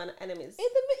midst of our enemies.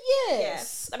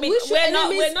 Yes. I mean, we're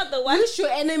not the ones. Wish your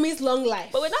enemies long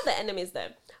life. But we're not the enemies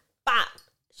then. But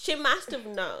she must have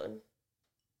known.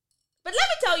 But let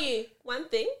me tell you one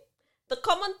thing. The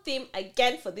common theme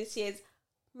again for this year is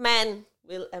men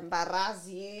will embarrass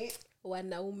you.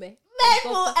 Wanaume. Men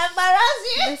will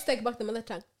embarrass you. Let's take back the mother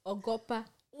tongue. Ogopa.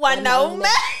 Wanaume.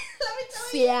 Let me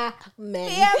tell you. Fear men.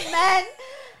 Fear men.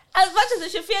 As much as you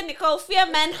should fear Nicole, fear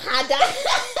men harder.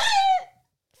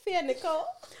 Fear Nicole.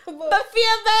 But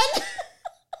fear men.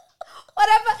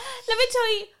 Whatever. Let me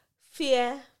tell you.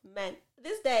 Fear men.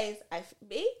 These days, I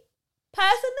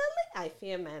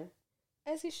fear men.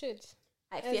 As you should.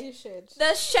 As you should.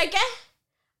 The sugar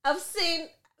I've seen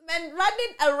men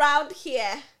running around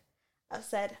here. I've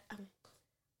said,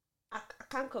 I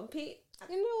can't compete.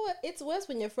 You know what? It's worse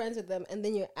when you're friends with them and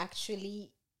then you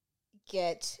actually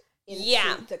get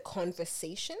into the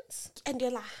conversations. And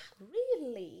you're like,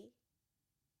 really?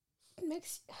 It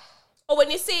makes... Or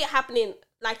when you see it happening,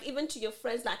 like even to your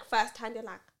friends, like firsthand, you're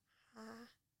like,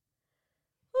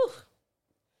 Whew.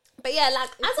 But yeah, like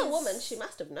as a woman, she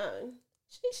must have known.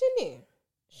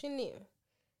 She knew.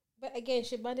 But again,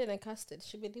 she banded and casted.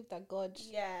 She believed that God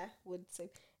would save.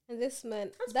 And this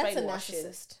man, that's a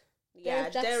narcissist. Yeah,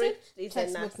 Derek is a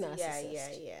narcissist.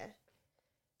 Yeah.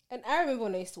 And I remember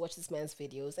when I used to watch this man's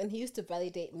videos, and he used to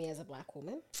validate me as a black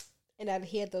woman. And I'd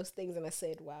hear those things, and I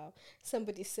said, "Wow!"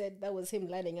 Somebody said that was him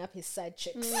lining up his side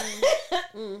chicks.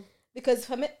 Because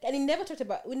and he never talked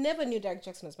about. We never knew Derek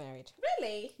Jackson was married.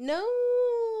 Really? No,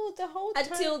 the whole time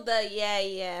Until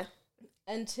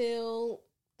until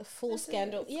the full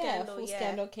scandal. Scandal,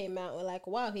 Scandal came out. We're like,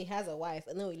 "Wow, he has a wife."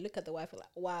 And then we look at the wife, we're like,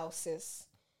 "Wow, sis,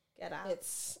 get out."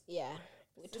 it's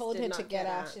We Sis told did her not to get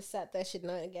out. out. She sat there. She did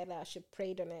not get out. She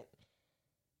prayed on it.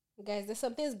 Guys, there's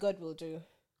some things God will do.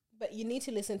 But you need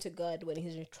to listen to God when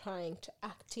He's trying to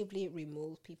actively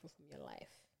remove people from your life.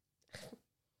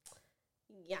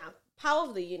 Yeah. Power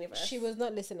of the universe. She was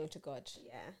not listening to God.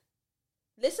 Yeah.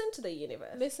 Listen to the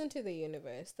universe. Listen to the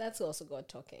universe. That's also God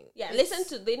talking. Yeah, It's-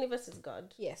 listen to the universe is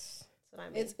God. Yes. That's what I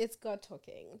mean. It's God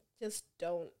talking. Just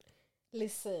don't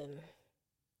listen.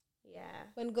 Yeah.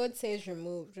 When God says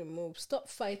remove, stop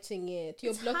fighting it.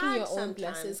 You're It's blocking hard your own sometimes,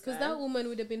 blessings. Because though. that woman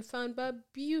would have been found by a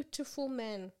beautiful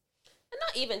man. And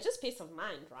not even just peace of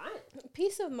mind, right?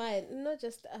 Peace of mind, not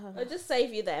just Or just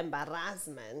save you the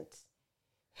embarrassment.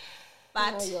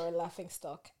 now But you're a laughing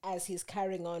stock as he's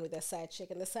carrying on with the side chick,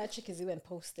 and the side chick is even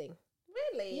posting.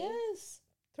 really? Yes,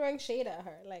 throwing shade at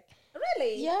her, like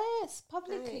Really? yes,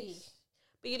 publicly. Nice.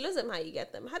 But you lose them how you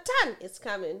get them. Hatan is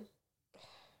coming.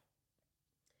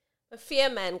 But fear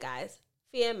men, guys.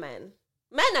 Fear men.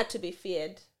 Men are to be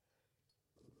feared.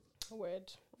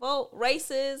 Word. Of all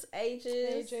races,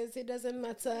 ages. Ages, it doesn't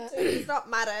matter. It does not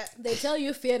matter. They tell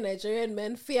you fear Nigerian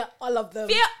men, fear all of them.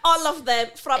 Fear all of them.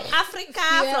 From Africa,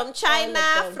 Fear from all China,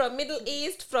 of them. from Middle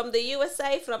East, from the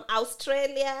USA, from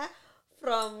Australia,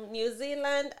 from New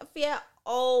Zealand. Fear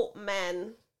all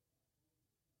men.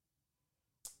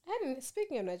 And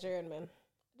speaking of Nigerian men,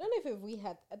 I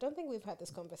don't think we've had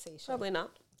this conversation. Probably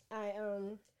not. I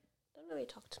Don't really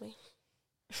talk to me.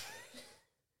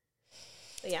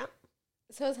 But yeah.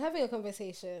 So I was having a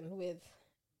conversation with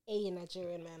a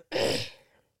Nigerian man,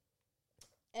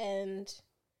 and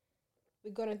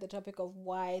we got into the topic of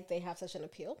why they have such an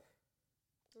appeal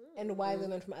and why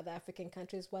women from other African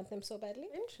countries want them so badly.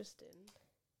 Interesting.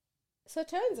 So it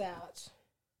turns out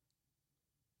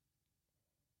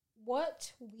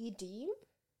what we deem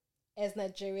as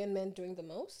Nigerian men doing the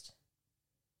most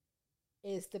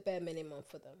is the bare minimum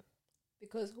for them.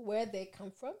 Because where they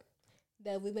come from,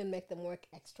 their women make them work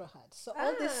extra hard. So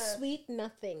all these sweet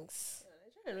nothings.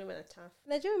 Nigerian women are tough.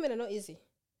 Nigerian women are not easy.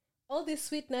 All these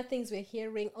sweet nothings we're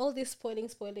hearing, all this spoiling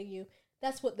you,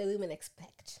 that's what the women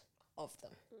expect of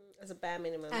them. As a bare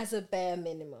minimum. As a bare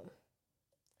minimum.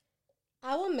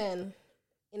 Our men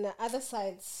in the other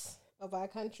sides of our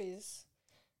countries,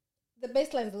 the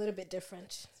baseline is a little bit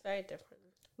different. It's very different.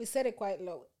 We set it quite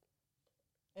low.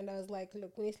 And I was like,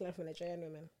 look, we need to learn from Nigerian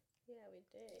women. Yeah, we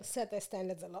did. Set their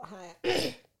standards a lot higher.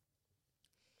 I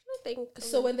think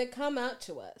So when they come out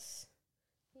to us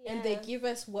and they yeah. give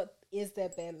us what is their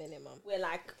bare minimum, we're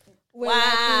like, we're wow. like,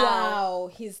 wow,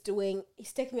 he's taking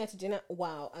me out to dinner.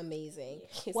 Wow, amazing.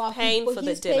 He's wow, paying for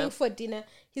the he's dinner. paying for dinner.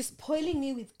 He's spoiling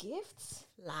me with gifts.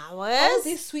 All Flowers.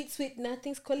 these sweet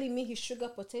nothings, calling me his sugar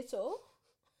potato.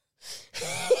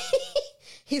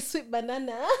 His sweet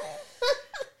banana.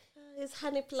 His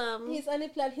honey plum. His honey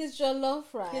plant. His jollof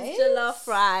rice. His jollof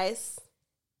rice.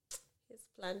 His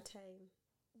plantain.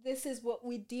 This is what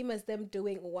we deem as them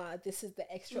doing. Wow, this is the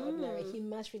extraordinary. He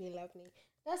must really love me.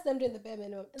 That's them doing the bare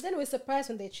minimum. And then we're surprised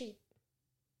when they cheat.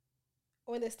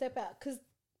 Or when they step out. Because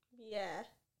Yeah.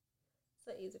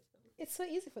 So easy for them. it's so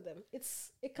easy for them.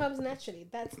 It comes naturally.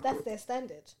 That's their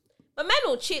standard. But men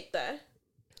will cheat though.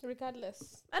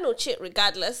 Regardless. Men will cheat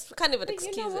regardless. We can't even But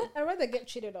excuse you know it. what? I'd rather get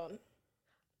cheated on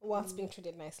whilst being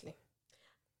treated nicely.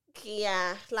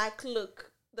 Yeah, like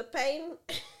look, the pain.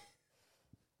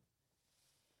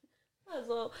 As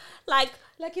well, like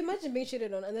Like imagine being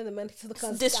cheated on and then the man still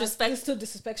comes Disrespect. still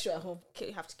disrespects you at home.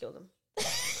 you have to kill them.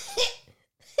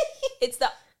 It's the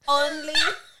only,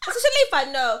 especially if I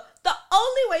know the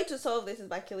only way to solve this is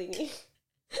by killing you.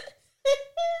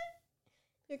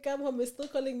 You come home, you're still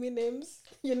calling me names.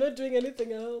 You're not doing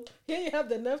anything at home. Here you have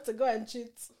the nerve to go and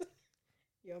cheat.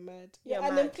 You're mad. You're You're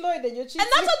mad. unemployed and you're cheating. And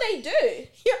that's what they do.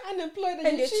 You're unemployed and,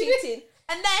 And you're you're cheating. cheating.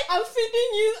 And then I'm feeding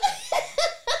you.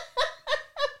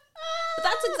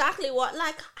 that's exactly what,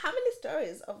 like, how many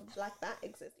stories of like that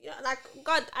exist? You know, like,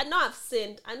 God, I know I've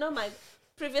sinned. I know my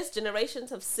previous generations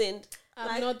have sinned. I'm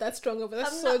Like, not that strong of a I'm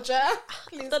not- soldier.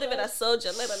 I'm not even a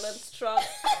soldier, let alone strong.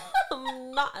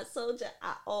 I'm not a soldier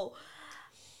at all.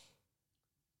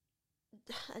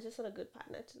 I just want a good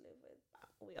partner to live with.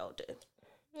 We all do.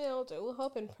 We all do. We'll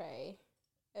hope and pray.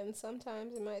 And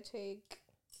sometimes it might take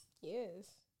years.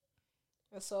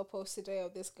 I saw a post today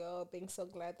of this girl being so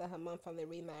glad that her mom finally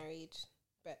remarried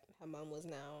but her mom was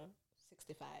now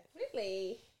 65.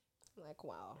 Really? I'm like,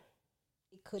 wow.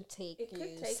 It could take It could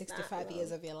you take 65 that years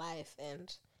long. of your life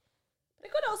and But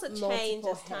it could also change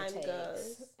multiple as time heartaches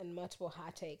goes. and multiple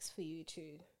heartaches for you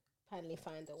to finally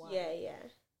find the one. Yeah, yeah.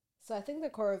 So I think the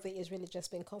core of it is really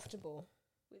just being comfortable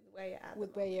With where you're at.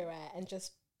 with where you're at and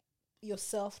just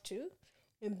yourself too,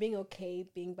 and being okay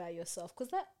being by yourself,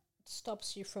 because that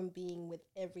stops you from being with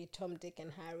every Tom, Dick,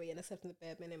 and Harry, and except the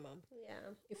bare minimum.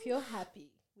 Yeah. If you're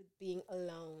happy with being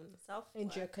alone Self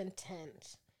and you're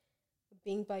content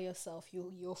being by yourself,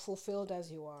 you're fulfilled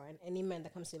as you are, and any man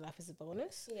that comes to your life is a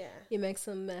bonus. Yeah. It makes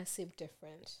a massive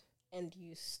difference, and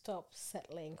you stop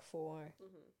settling for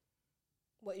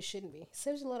what you shouldn't be.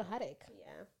 Saves you a lot of headache.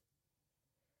 Yeah.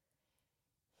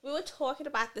 We were talking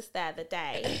about this the other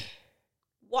day.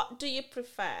 What do you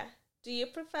prefer? Do you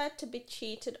prefer to be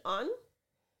cheated on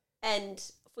and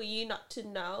for you not to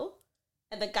know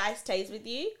and the guy stays with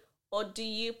you? Or do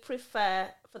you prefer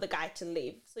for the guy to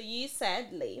leave? So you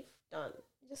said leave. Done.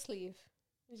 Just leave.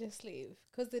 Just leave.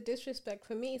 Because the disrespect,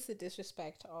 for me, it's the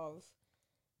disrespect of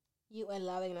you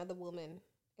allowing another woman,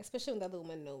 especially when the other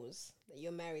woman knows that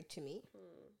you're married to me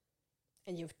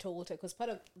and you've told her. Because part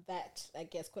of that, I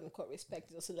guess, quote unquote, respect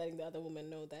is also letting the other woman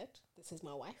know that this is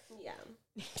my wife. Yeah.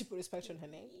 To put respect on her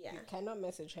name. Yeah. You cannot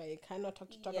message her. You cannot talk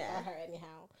Yeah. about her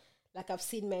anyhow. Like, I've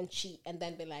seen men cheat and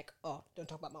then be like, oh, don't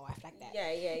talk about my wife like that.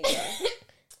 Yeah, yeah, yeah.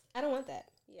 I don't want that.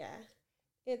 Yeah.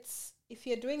 It's, if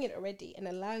you're doing it already and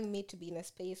allowing me to be in a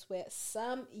space where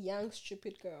some young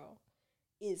stupid girl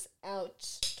is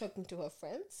out talking to her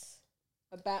friends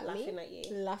about Laughing me, at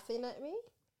you. laughing at me,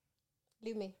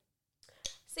 leave me.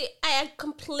 See, I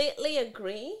completely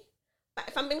agree. But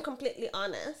if I'm being completely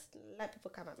honest, let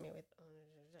people come at me with...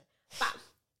 But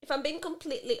if I'm being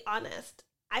completely honest,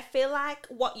 I feel like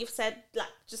what you've said, like,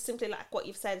 just simply like what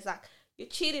you've said is like, you're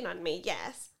cheating on me,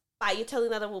 yes, but you're telling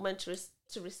another woman to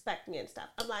respect me and stuff.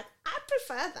 I'm like, I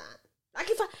prefer that. Like,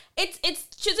 if it's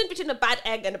choosing between a bad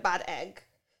egg and a bad egg.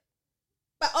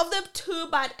 But of the two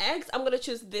bad eggs, I'm going to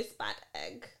choose this bad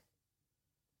egg.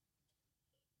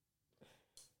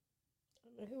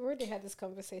 We already had this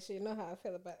conversation. You know how I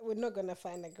feel about it. We're not going to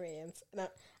find agreement. Now,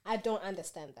 I don't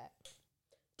understand that.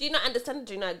 Do you not understand it?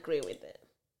 Do you not agree with it?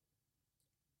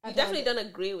 You definitely don't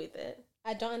agree with it.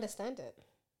 I don't understand it.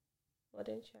 Why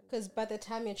don't you? Because by the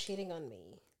time you're cheating on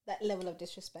me, that level of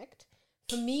disrespect,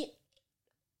 for me,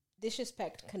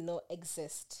 disrespect cannot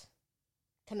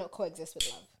coexist with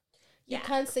love. You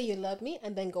can't say you love me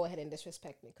and then go ahead and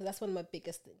disrespect me, because that's one of my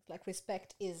biggest things. Like,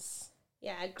 respect is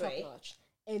I agree. top notch.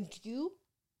 And you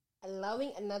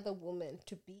allowing another woman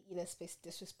to be in a space to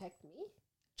disrespect me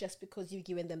just because you've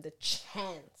given them the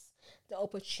chance, the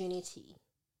opportunity,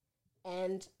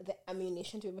 and the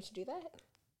ammunition to be able to do that,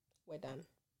 we're done.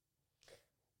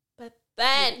 But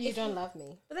then You don't love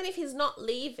me. But then if he's not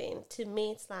leaving, to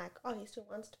me it's like, oh, he still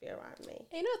wants to be around me.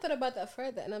 And I thought about that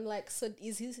further, and I'm like, so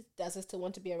does he still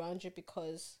want to be around you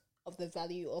because of the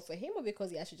value you offer him, or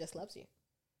because he actually just loves you?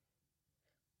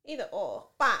 Either or.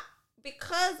 But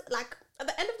because, like, at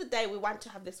the end of the day, we want to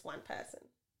have this one person,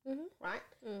 right?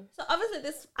 So obviously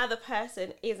this other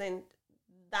person isn't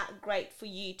that great for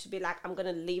you to be like, I'm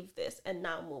going to leave this and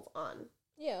now move on.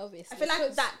 Yeah, obviously. I feel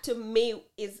like that to me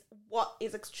is what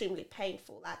is extremely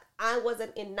painful. Like, I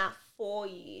wasn't enough for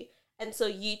you, and so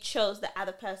you chose the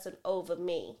other person over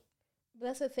me. But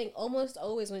that's the thing. Almost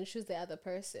always when you choose the other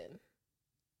person,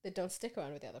 they don't stick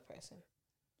around with the other person.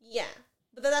 Yeah,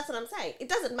 but then that's what I'm saying. It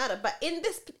doesn't matter. But in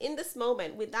this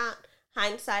moment, without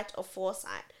hindsight or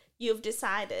foresight, you've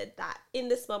decided that in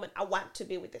this moment, I want to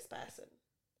be with this person.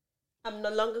 I'm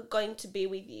no longer going to be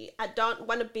with you. I don't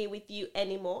want to be with you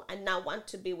anymore. I now want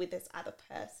to be with this other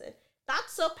person.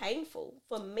 That's so painful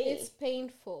for me. It's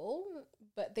painful,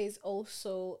 but there's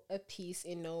also a peace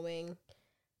in knowing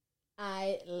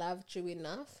I loved you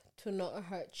enough to not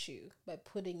hurt you by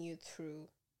putting you through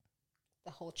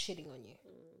the whole cheating on you.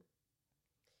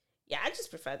 Yeah, I just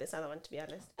prefer this other one, to be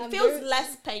honest. It I'm feels very-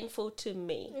 less painful to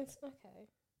me. It's okay.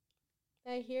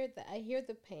 I hear that. I hear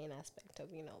the pain aspect of,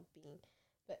 being,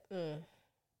 but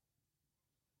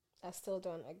I still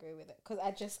don't agree with it, because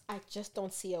I just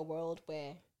don't see a world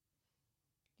where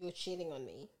you're cheating on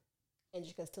me and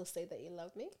you can still say that you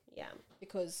love me, Yeah,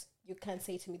 because you can't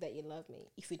say to me that you love me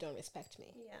if you don't respect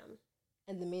me. yeah.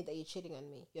 And the minute that you're cheating on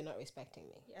me, you're not respecting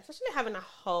me. Yeah, especially having a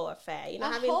whole affair. You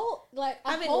know,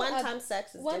 Having one-time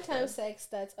sex is one-time different. sex,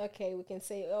 that's okay. We can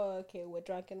say, oh, okay, we're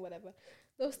drunk and whatever.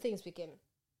 Those things we can,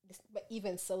 but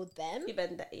even so, then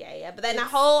But then a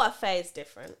whole affair is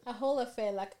different. a whole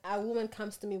affair, like a woman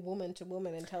comes to me, woman to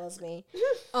woman, and tells me,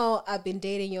 oh, I've been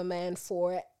dating your man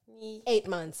for 8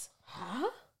 months.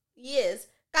 Huh? Years.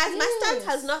 Guys, my stance Yes.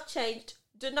 has not changed.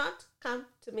 Do not come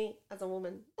to me as a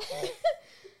woman.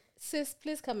 Sis,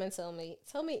 please come and tell me.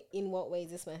 Tell me in what ways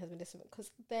this man has been disciplined.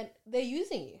 Because then they're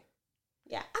using you.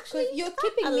 Yeah, Because actually, you're that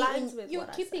keeping me aligns in, with you're what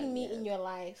I keeping said, me yeah. in your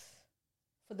life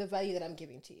for the value that I'm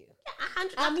giving to you. Yeah,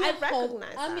 I'm I your home,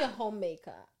 recognize I'm that. your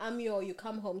homemaker. You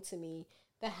come home to me,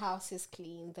 the house is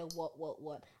clean, the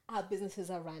what. Our businesses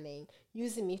are running,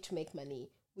 using me to make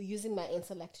money. We're using my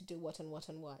intellect to do what and what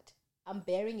and what. I'm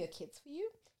bearing your kids for you.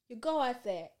 You go out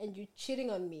there and you're cheating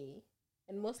on me.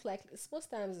 And most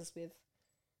times it's with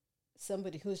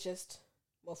somebody who's just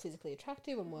more physically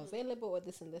attractive or more available or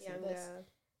this and this and this. Younger.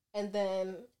 And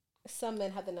then some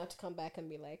men have the nerve to come back and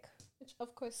be like, which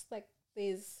of course, like,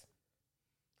 there's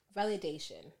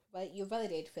validation. But you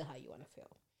validate to feel how you want to feel.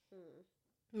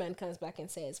 Man comes back and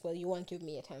says, well, you won't give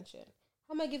me attention.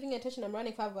 How am I giving you attention? I'm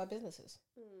running 5 of our businesses.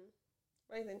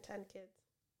 Raising 10 kids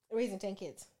Raising 10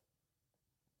 kids.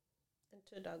 and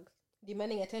 2 dogs.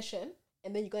 Demanding attention.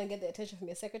 And then you're going to get the attention from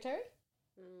your secretary?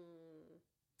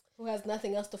 Who has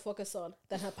nothing else to focus on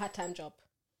than her part-time job.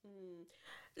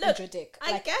 Look, And your dick.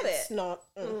 I get it's it. not.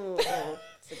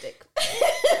 It's a dick.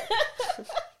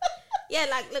 Yeah,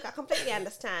 like, look, I completely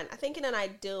understand. I think in an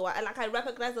ideal way, like, I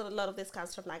recognize that a lot of this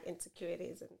comes from, like,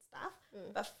 insecurities and stuff.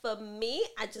 But for me,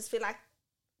 I just feel like,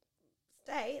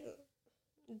 stay.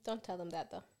 Don't tell them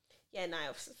that, though. Yeah, no,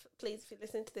 please, if you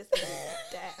listen to this,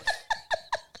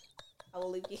 I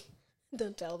will leave you.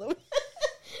 Don't tell them.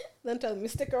 Don't tell them you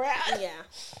stick around. Yeah.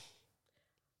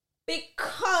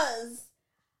 Because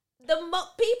the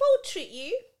people treat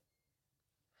you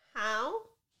how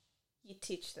you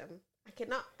teach them. I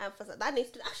cannot emphasize that needs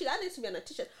to be on a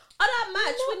t-shirt. On our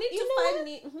match, we need to find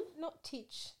new. Not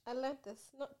teach. I learned this.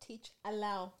 Not teach.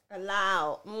 Allow.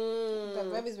 Allow. The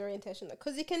verb is very intentional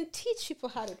because you can teach people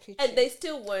how to treat And you. they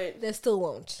still won't. They still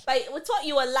won't. But it's what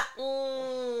you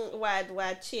allow.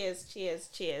 Word.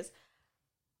 Cheers.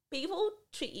 People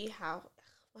treat you how.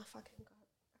 My fucking God.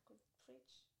 I could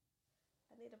preach.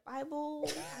 I need a Bible.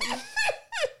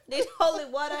 I need holy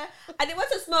water. I need what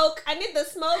to smoke. I need the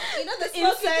smoke. You know the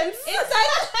smoke. Incense.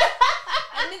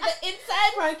 I need the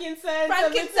incense.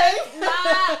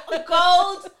 Frankincense.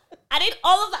 Gold. I need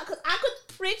all of that because I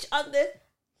could preach on this.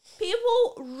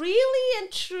 People really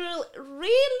and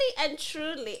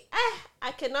truly,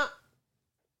 I cannot.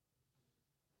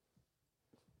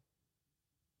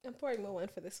 I'm pouring more wine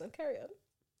for this one. Carry on.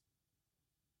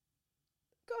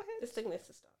 Go ahead. This thing needs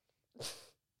to stop.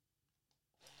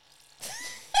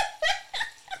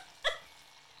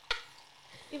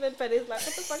 Even Penny's like,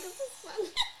 what the fuck is this, man?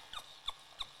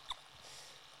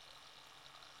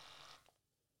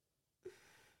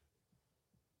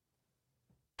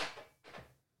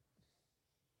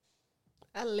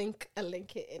 I'll link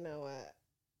it in our.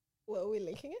 Where are we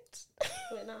linking it?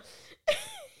 Wait, no.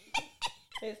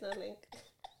 There's no link.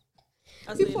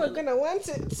 People are gonna want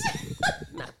it.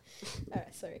 No.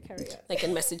 Alright, sorry, carry on. They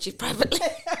can message you privately.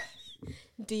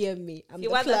 DM me. I'm If you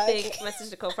the want that plug. thing,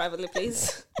 message Nicole privately,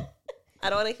 please. I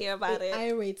don't want to hear about it.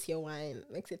 I rate your wine.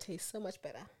 Makes it taste so much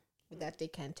better without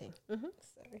decanting.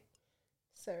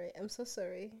 Sorry. I'm so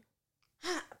sorry.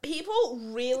 People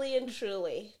really and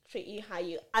truly treat you how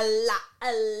you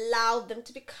allow them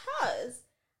to, because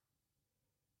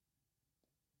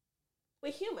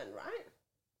we're human, right?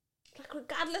 Like,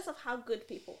 regardless of how good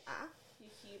people are,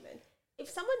 you're human. If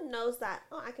someone knows that,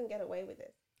 I can get away with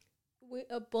it. We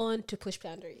are born to push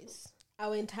boundaries.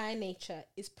 Our entire nature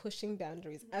is pushing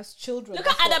boundaries. As children, Look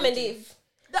at Adam and Eve.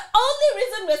 The only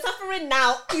reason we're suffering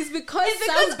now is because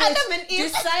because Adam and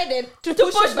Eve decided to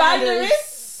push push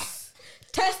boundaries.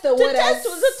 Test the waters.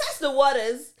 to test the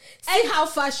waters. See how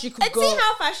fast she could And go. see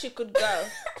how fast she could go.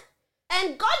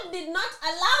 And God did not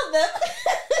allow them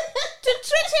to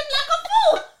treat him like a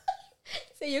fool.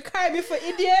 So you carry me for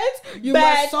idiots. You But-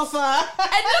 must suffer.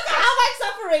 And look at how much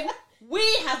suffering we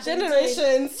have been doing.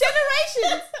 Generations.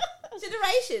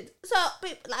 Generations. So,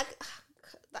 like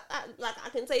I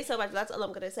can say so much. That's all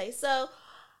I'm gonna say. So,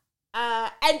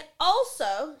 and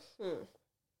also,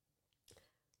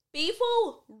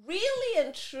 people really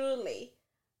and truly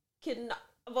cannot.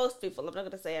 Most people. I'm not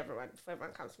gonna say everyone. Before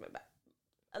everyone comes to me, but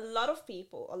a lot of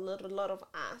people, a lot of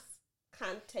us,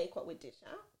 can't take what we dish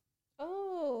out.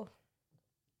 Oh,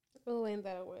 ain't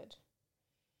that a word?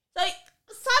 So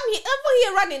some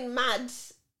here running mad,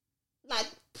 like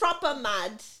proper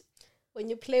mad. When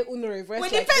you play Uno reverse,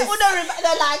 When like you play this, Uno,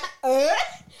 they're like,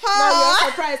 now you're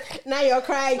surprised. Now you're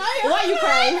crying. Why are you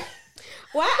crying?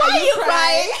 Why are you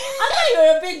crying? I thought you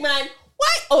were a big man.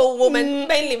 Why? Oh, woman,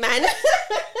 mainly man.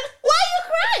 Why are you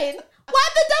crying? Why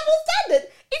the double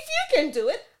standard? If you can do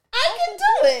it, I can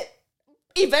do it.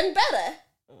 Even better.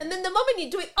 And then the moment you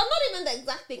do it, or not even the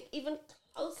exact thing, even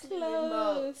closely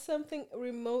remote. Something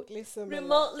remotely similar.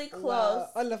 Remotely close. Wow.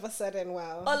 All of a sudden,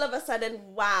 wow. All of a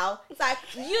sudden, wow. It's like,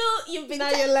 you've been...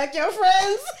 Now you're like your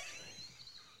friends.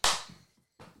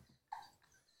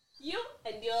 You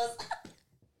and yours.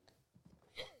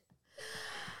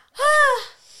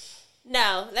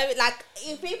 No, let me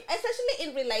especially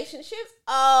in relationships.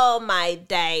 Oh my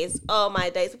days!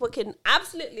 People can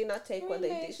absolutely not take what they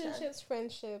do. Relationships,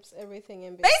 friendships, everything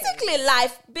in between. Basically,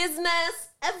 life, business,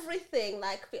 everything.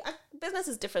 Like business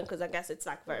is different because I guess it's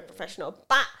like very professional,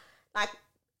 but like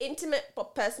intimate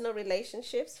but personal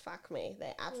relationships. Fuck me,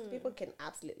 people can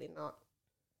absolutely not.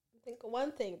 I think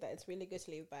one thing that it's really good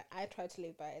to live by, I try to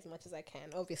live by as much as I can.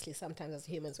 Obviously, sometimes as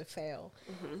humans we fail.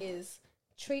 Is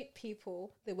treat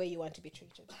people the way you want to be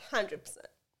treated. 100%.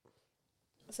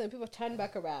 So people turn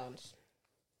back around.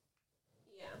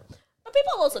 Yeah. But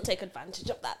people also take advantage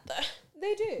of that, though.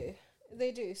 They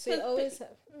do. So you always have...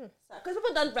 Because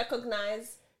people don't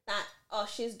recognize that,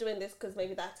 she's doing this because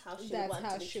maybe that's how she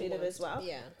wants to be treated as well.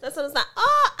 Yeah. So someone's like,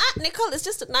 Nicole is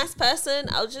just a nice person.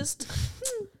 I'll just...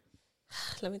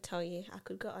 Let me tell you, I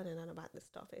could go on and on about this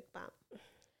topic, but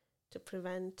to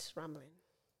prevent rambling.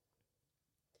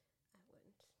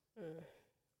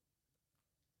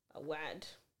 A word.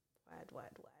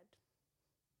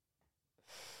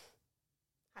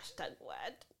 Hashtag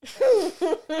word.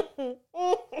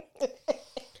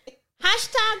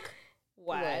 Hashtag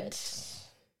word.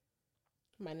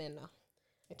 Manena.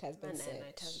 It has been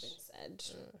said.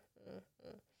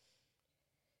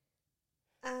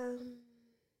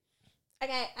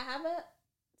 Okay, I have a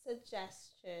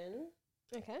suggestion.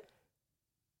 Okay.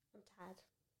 I'm tired.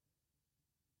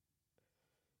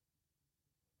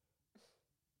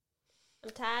 I'm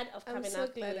tired of coming up. I'm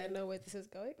so glad I know where this is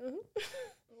going.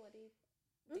 What do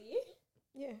you?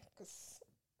 Yeah, because...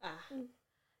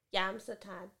 Yeah, I'm so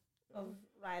tired of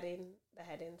writing the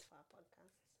headings for our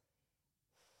podcast.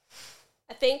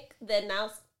 I think they're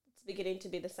now beginning to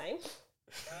be the same.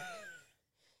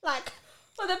 Like,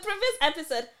 for the previous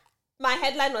episode, my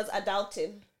headline was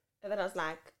adulting. And then I was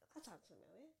like, that sounds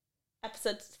familiar.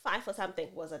 Episode 5 or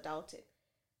something was adulting.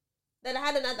 Then I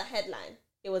had another headline.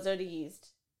 It was already used.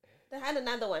 Then I had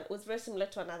another one. It was very similar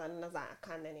to another. And I was like, I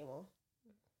can't anymore.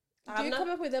 Do you come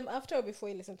up with them after or before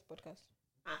you listen to the podcast?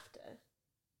 After.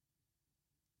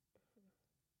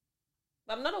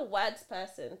 But I'm not a words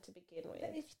person to begin with. But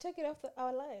if you take it off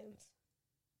our lines.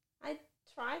 I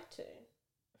tried to.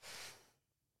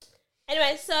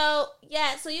 Anyway, so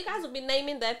you guys will be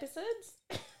naming the episodes.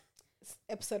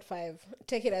 Episode 5.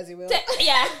 Take it as you will.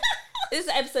 Yeah. This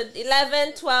is episode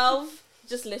 11, 12.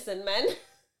 Just listen, man.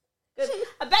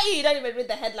 I bet you don't even read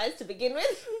the headlines to begin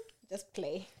with. Just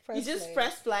play.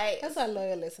 Press play. That's our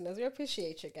loyal listeners. We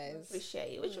appreciate you guys.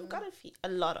 Appreciate you. Which we've got a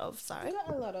lot of, sorry. We've got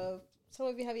a lot of. Some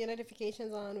of you have your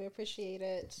notifications on. We appreciate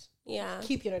it. Yeah.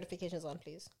 Keep your notifications on,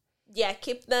 please. Yeah,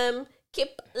 keep them.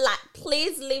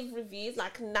 Please leave reviews.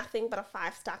 Like, nothing but a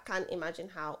 5-star. Can't imagine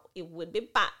how it would be.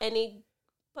 But any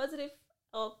positive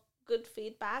or good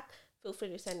feedback, feel free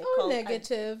to send Nicole. Or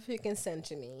negative, you can send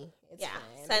to me. It's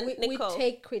fine. Send Nicole. We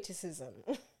take criticism.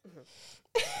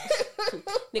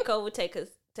 Nicole will take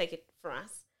it for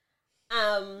us.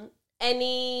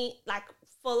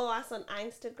 Follow us on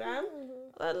Instagram.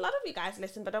 A lot of you guys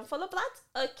listen, but don't follow. But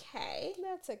that's okay.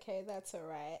 That's all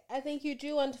right. I think you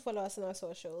do want to follow us on our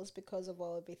socials because of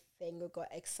all the thing we've got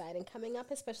exciting coming up,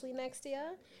 especially next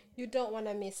year. You don't want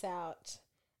to miss out.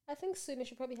 I think soon you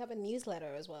should probably have a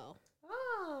newsletter as well.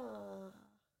 Oh.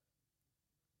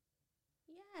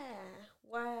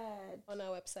 Yeah. Word. On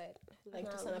our website. Link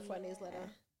to sign up for our newsletter.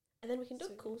 And then we can do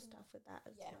cool stuff with that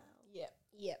as well. Yep.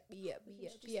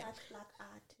 Like Black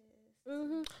artists.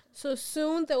 So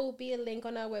soon there will be a link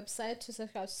on our website to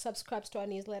subscribe to our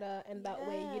newsletter, and that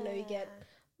way you get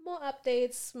more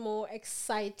updates, more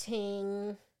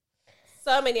exciting.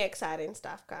 So many exciting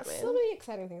stuff coming. So many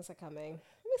exciting things are coming.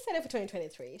 I'm excited for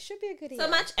 2023. It should be a good year. So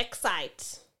much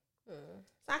excite.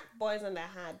 It's like boys when they're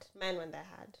hard, men when they're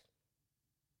hard.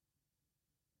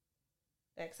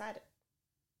 They're excited.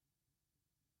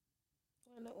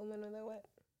 Why not women when they're wet?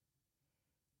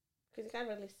 Because you can't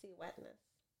really see wetness.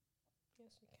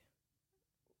 Yes, you can.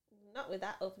 Not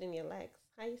without opening your legs.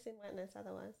 How you see wetness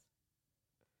otherwise?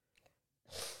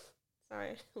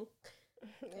 Sorry.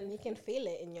 And you can feel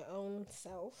it in your own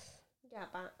self. Yeah,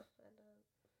 but I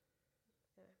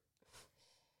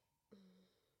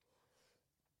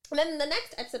don't. And then the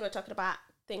next episode we're talking about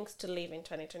things to leave in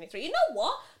 2023. You know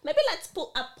what? Maybe let's put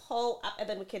a poll up and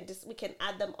then we can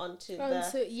add them onto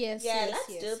the... Yes, let's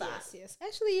do that. Yes.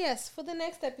 Actually, yes. For the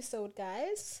next episode,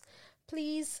 guys,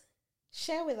 please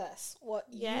share with us what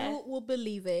Yeah. you will be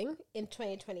leaving in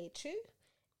 2022,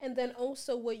 and then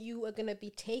also what you are gonna be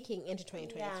taking into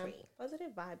 2023. Yeah.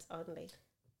 Positive vibes only.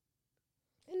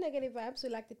 And negative vibes, we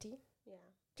like the tea. Yeah.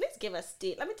 Please give us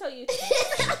tea. Let me tell you.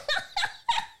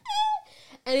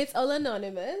 And it's all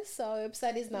anonymous, so our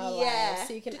website is now live,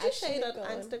 so you can Did you actually share it go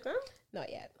on Instagram? Not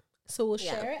yet. So we'll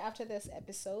Yeah. share it after this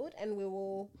episode, and we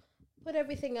will put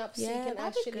everything up so Yeah, you can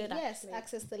that'd be actually good, actually.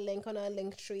 access the link on our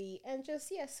link tree and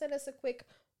just send us a quick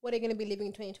what are you going to be living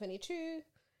in 2022,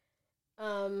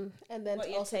 and then What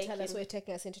you're also tell us taking. what you're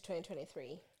taking us into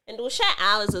 2023. And we'll share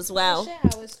ours as well. Share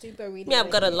ours too, but really, Yeah, I've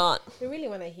got a lot. We really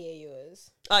want to hear yours.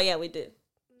 Oh, yeah, we did.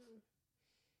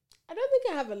 I don't think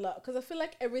I have a lot because I feel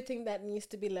like everything that needs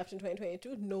to be left in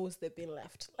 2022 knows they've been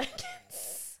left. Like,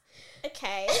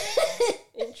 Okay.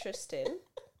 Interesting.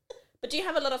 But do you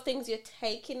have a lot of things you're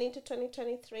taking into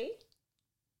 2023?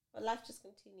 Or life just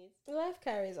continues? life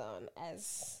carries on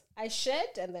as I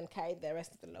shed and then carried the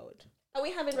rest of the load. Are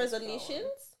we having resolutions?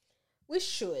 We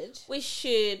should. We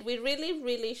should. We really,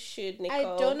 really should,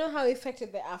 Nicole. I don't know how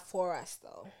effective they are for us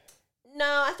though.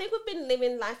 No, I think we've been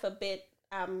living life a bit,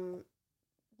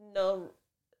 no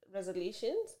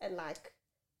resolutions. And like,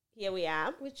 here we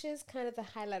are. Which is kind of the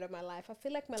highlight of my life. I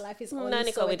feel like my life is No, only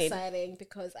Nicole, so we did. exciting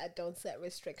because I don't set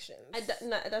restrictions. I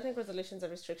don't think resolutions are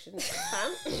restrictions,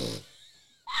 Pam.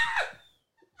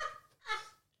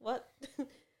 What?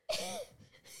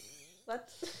 What?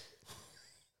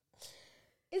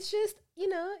 It's just,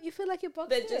 you feel like you're boxed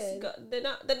They're in. just they're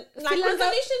not. Like Feel like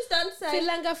resolutions don't say. Feel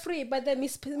like free, but then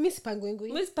Miss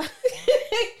Pangwingwi. Miss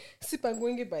Si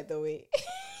Pangwingwi, by the way.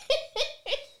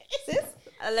 Sis?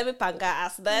 Let me panga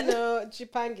ass then. No,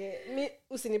 Chipange. Mi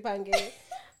usinipange.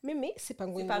 Mimi, si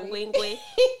Pangwingwi. Pangwingwi.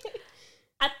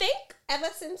 I think ever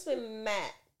since we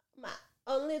met,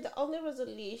 the only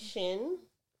resolution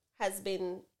has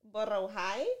been borrow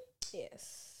high,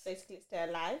 Yes. basically stay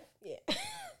alive. Yeah.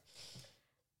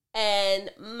 And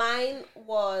mine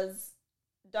was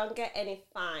don't get any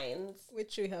fines.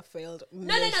 Which we have failed.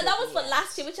 No, that was for miserably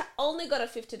last year, which I only got a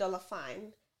 $50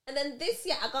 fine. And then this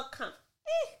year I got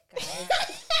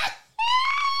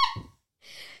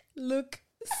Look,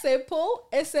 Sepo,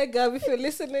 Esegab, if you're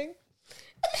listening.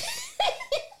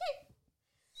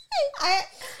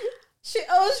 She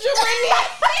owes you money.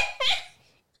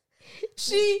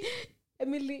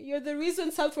 Emily, you're the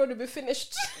reason South Road will be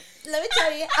finished. Let me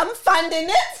tell you, I'm funding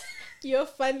it. You're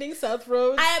funding South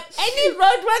Road. Any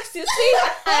roadworks you see,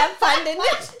 I am funding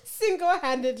it.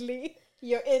 Single-handedly.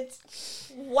 You're it.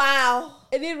 Wow.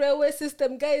 Any railway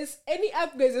system, guys, any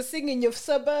upgrades you're seeing in your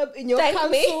suburb, in your Thank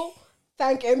council, me.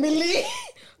 thank Emily.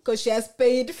 Because she has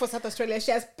paid for South Australia.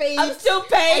 She has paid. I'm still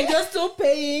paying. And you're still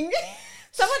paying.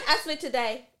 Someone asked me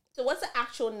today, so what's the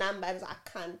actual numbers? I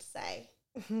can't say.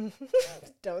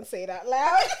 Don't say it out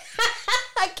loud.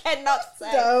 I cannot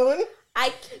say. Don't.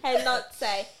 I cannot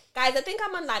say. Guys, I think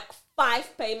I'm on like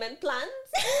 5 payment plans.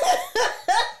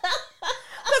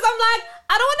 Because I'm like,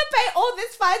 I don't want to pay all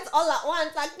these fines all at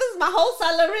once. Like, this is my whole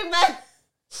salary, man.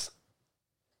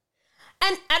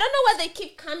 And I don't know where they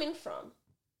keep coming from.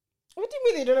 What do you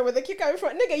mean they don't know where they keep coming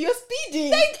from? Nigga, you're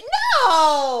speeding.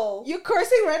 No! You're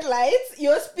crossing red lights.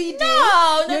 You're speeding.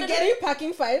 No, You're getting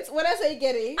parking fines. What else are you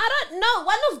getting? I don't know.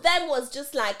 One of them was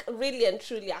just like really and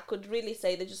truly, I could really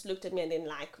say they just looked at me and didn't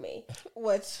like me.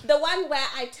 What? The one where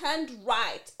I turned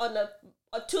right on a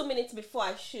 2 minutes before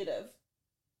I should have.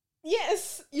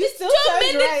 Yes. You It's still 2 turned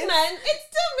minutes, right. man. It's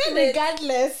 2 minutes.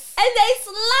 Regardless. And they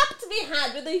slapped me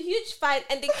hard with a huge fine,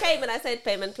 and they came and I said,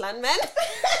 payment plan, man.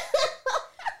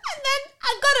 And then I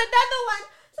got another one.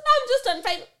 So now I'm just on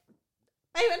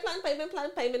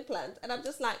payment plan. And I'm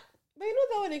just like, But you know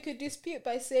that one you could dispute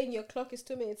by saying your clock is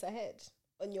 2 minutes ahead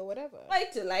on your whatever. way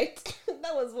too late.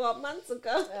 That was months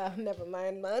ago. Never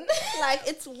mind, man. Like,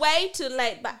 it's way too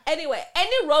late. But anyway,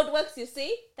 any roadworks you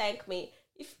see, thank me.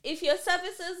 If your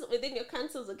services within your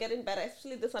councils are getting better,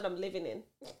 especially this one I'm living in.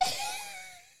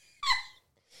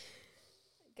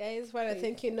 Guys, want to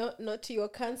thank you not to your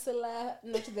councillor,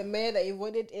 not to the mayor that you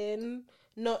voted in,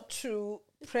 not to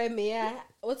Premier.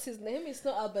 What's his name? It's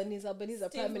not Albanese. Albanese, a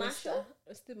prime minister. Marshall?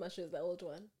 Steve Marshall is the old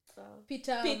one. Oh.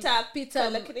 Peter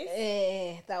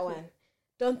Pelakanis? that one.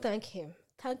 Don't thank him.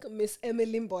 Thank Miss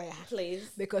Emily Mboya, Please.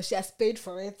 because she has paid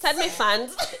for it. Send me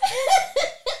funds.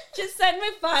 Just send me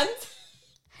funds.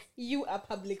 You are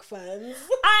public funds.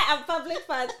 I am public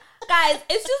funds. Guys,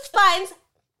 it's just fines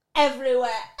everywhere.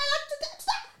 And I fucking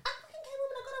came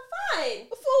home and I got a fine.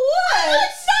 For what? I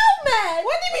don't know, man.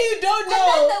 What do you mean you don't And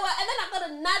know? then I got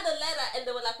another letter and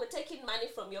they were like, we're taking money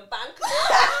from your bank.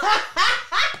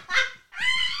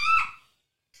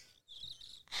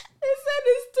 They said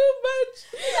it's 2 much.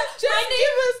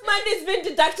 Money's been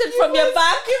deducted from your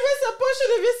back. Give us a portion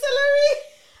of your salary.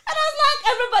 And I was like,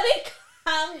 everybody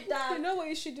calm down. You know what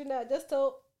you should do now? Just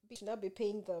tell you should not be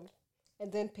paying them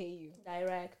and then pay you.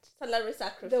 Direct. Salary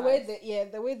sacrifice.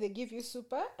 The way they give you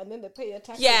super and then they pay your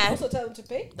taxes. Yeah. Also tell them to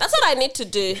pay. That's what I need to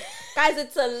do. Guys,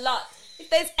 it's a lot. If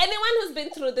there's anyone who's been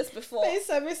through this before. Pay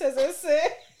services, I say.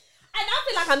 I now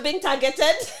feel like I'm being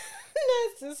targeted.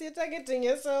 Yes, you're targeting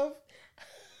yourself.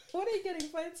 What are you getting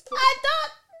fines for? I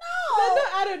don't know. They're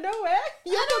not out of nowhere.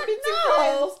 You're committing know.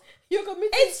 crimes. You're committing.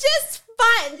 It's just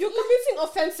fine. You're committing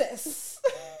offenses.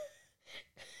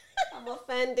 I'm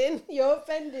offending. You're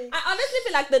offending. I honestly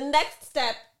feel like the next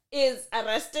step is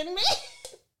arresting me.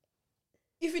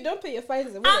 If you don't pay your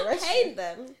fines, they will I'm arrest paying you.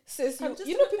 them. Sis, I'm just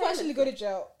you know gonna people pay actually them. go to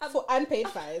jail for unpaid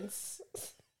fines.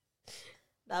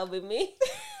 That'll be me.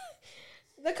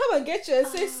 They come and get you and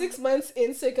say 6 months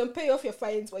in so you can pay off your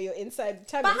fines while you're inside.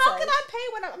 But how can I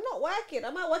pay when I'm not working?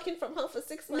 Am I working from home for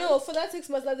 6 months? No, for that 6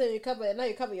 months, then you cover it. Now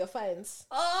you cover your fines.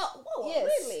 Oh, whoa, Yes.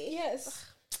 really? Yes.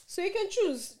 So you can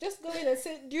choose. Just go in and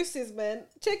say, deuces, man.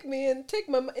 Take me and take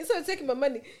my money. Instead of taking my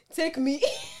money, take me.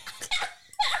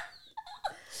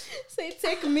 Say,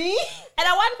 take me. And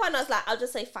at one point, I was like, I'll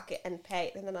just say fuck it and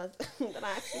pay. And then I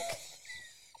actually...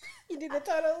 You did the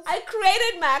tunnels. I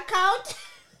created my account.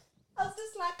 I was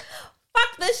just like,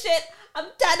 fuck this shit. I'm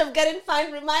tired of getting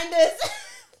fine reminders.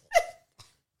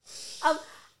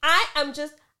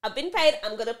 I've been paid,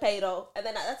 I'm going to pay it all. And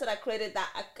then that's when I created that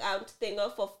account thing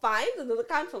for fines. And there's an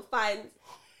account for fines.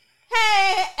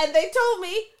 Hey! And they told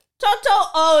me, total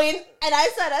owing. And I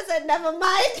said, never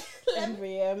mind.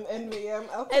 NVM.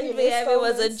 I'll pay you NVM, it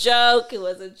was a installments. joke. It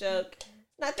was a joke.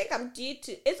 And I think I'm due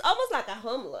to, it's almost like a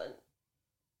home loan.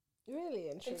 Really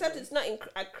interesting. Except it's not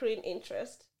accruing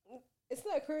interest. It's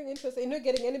not accruing interest. You're not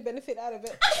getting any benefit out of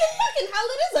it. I can fucking hell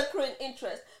it is accruing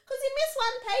interest. Because you miss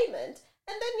one payment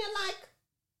and then you're like,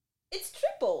 it's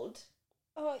tripled.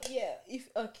 Oh, yeah. If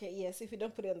you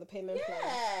don't put it on the payment plan.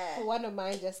 Yeah. One of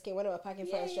mine just came. One of my packing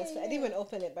friends just. yeah. I didn't even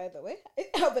open it, by the way.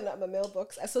 I opened up my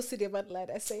mailbox. I saw City of Adelaide.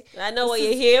 I say, I know what This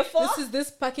you're is- here for. this is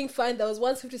this packing fine that was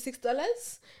once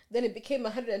 $56. Then it became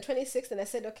 $126, and I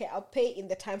said, okay, I'll pay in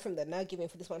the time from the now giving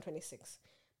for this $126.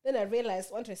 Then I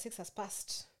realized $126 has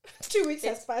passed. 2 weeks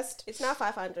has passed. It's now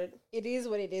 500. It is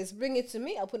what it is. Bring it to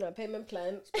me. I'll put it on a payment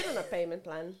plan. Put on a payment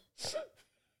plan.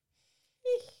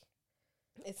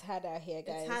 It's hard out here,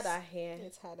 guys. It's hard out here.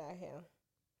 It's hard out here.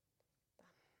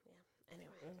 Yeah.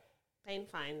 Anyway, paying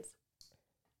fines.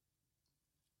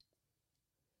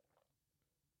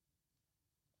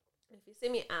 If you see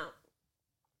me out,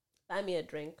 buy me a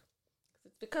drink. 'Cause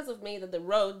it's because of me that the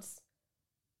roads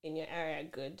in your area are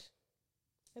good.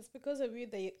 It's because of you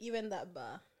that even that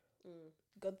bar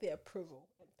got the approval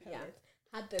and permit.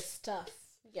 Had the staff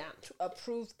Yeah. to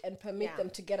approve and permit Yeah. them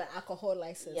to get an alcohol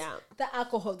license. Yeah. The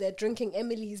alcohol they're drinking,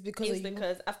 Emily, is because It's of you.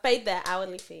 because I've paid their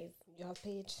hourly fees. You have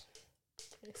paid.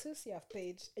 Since you have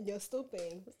paid and you're still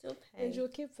paying. I'm still And paying. you'll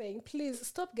keep paying. Please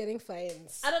stop getting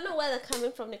fines. I don't know where they're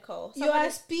coming from, Nicole. You are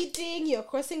speeding, you're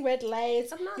crossing red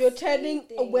lights, I'm not you're turning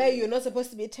speeding. where you're not supposed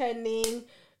to be turning.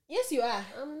 Yes, you are.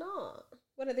 I'm not.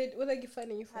 What are you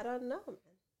finding you for? I don't know, man.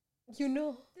 You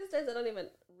know. These days I don't even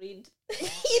read.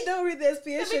 You don't read the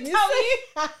expiation. Let me You tell say- you.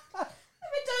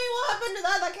 Let me tell you what happened to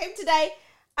that came today.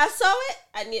 I saw it.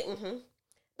 I knew,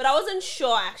 but I wasn't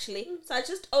sure actually. So I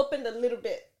just opened a little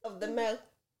bit of the mail,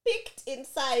 peeked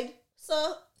inside,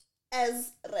 saw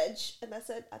as Reg, and I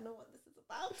said, I know what this is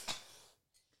about.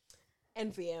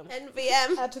 NVM.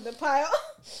 NVM. Add to the pile.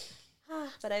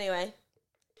 But anyway,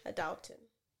 adulting.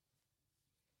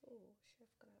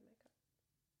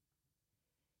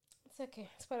 It's okay.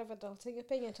 It's part of adulting. You're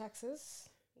paying your taxes.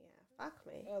 Yeah, fuck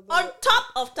me. Although- On top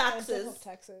of On taxes. top of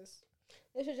taxes.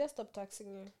 They should just stop taxing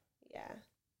you. Yeah.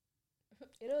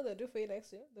 You know what they'll do for you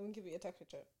next year? They won't give you a tax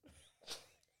return.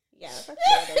 Yeah, that's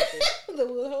actually what they do. They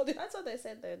will hold it. That's what they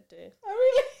said they'd do. Oh,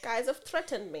 really? Guys have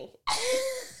threatened me.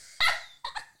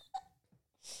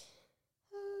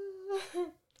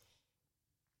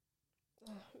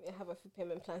 I have a few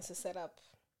payment plans to set up.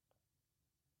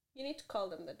 You need to call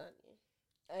them, then, don't you?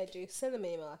 I do. Send them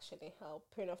an email, actually. I'll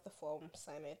print off the form,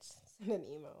 sign it, send an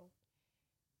email.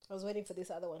 I was waiting for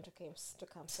this other one to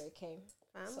come, so it came.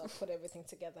 So I'll put everything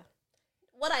together.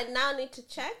 What I now need to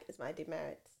check is my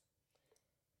demerits.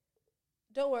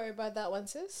 Don't worry about that one,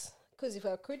 sis. Because if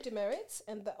you accrued demerits,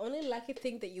 and the only lucky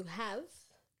thing that you have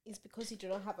is because you do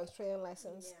not have an Australian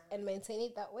license, and maintain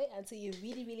it that way until you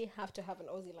really, really have to have an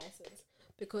Aussie license.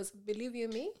 Because believe you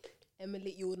me,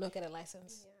 Emily, you will not get a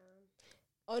license.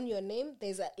 On your name,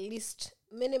 there's at least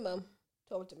minimum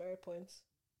 12 demerit points.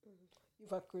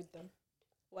 You've accrued them.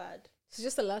 Word. So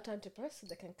just allow time to pass so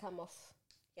they can come off.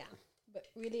 Yeah. But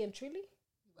really and truly,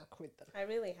 work with them. I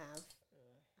really have.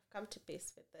 I've come to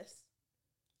peace with this.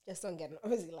 Just don't get an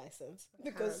Aussie license.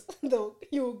 Because though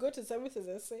you will go to services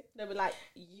and say, They'll be like,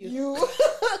 you.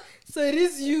 So it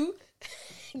is you.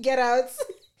 Get out.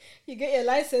 You get your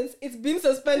license. It's been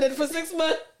suspended for 6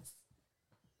 months.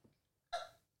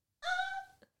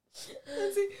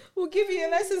 And see, we'll give you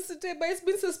your license today, but it's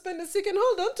been suspended, so you can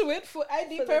hold on to it for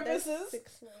ID for purposes.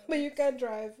 6 months. But you can't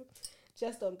drive.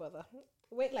 Just don't bother.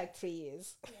 Wait like 3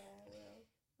 years. Yeah, I will.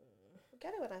 We'll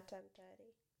get it when I turn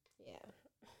 30. Yeah.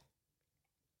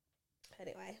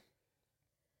 Anyway.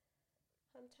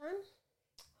 Hometown?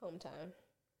 Hometown.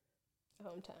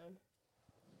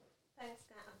 Thanks,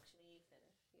 guys. Actually, you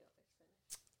finished. You always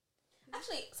finished.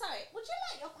 Actually, sorry. Would you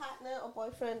like your partner or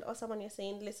boyfriend or someone you're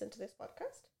seeing listen to this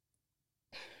podcast?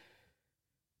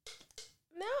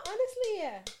 No, honestly,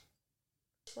 yeah.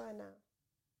 Why now?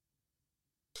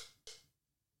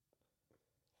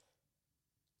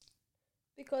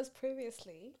 Because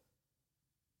previously,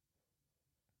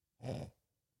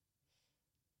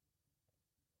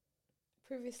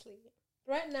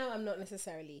 right now I'm not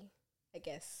necessarily, I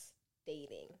guess,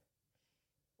 dating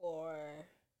or,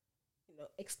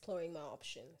 exploring my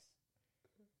options.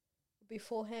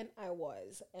 Beforehand, I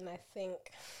was, and I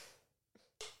think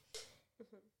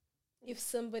if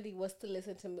somebody was to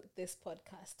listen to this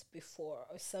podcast before,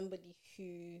 or somebody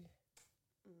who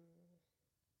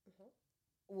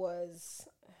was,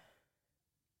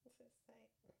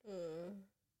 I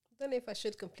don't know if I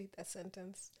should complete that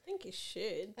sentence. I think you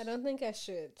should. I don't think I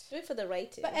should. Do it for the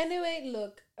rating. But anyway,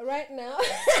 look, right now,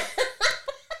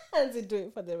 I have to do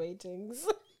it for the ratings.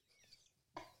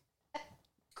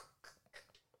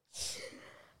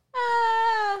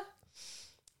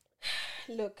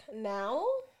 Look, now,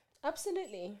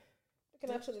 absolutely. You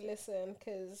can absolutely listen,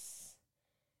 because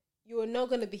you are not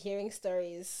going to be hearing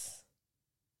stories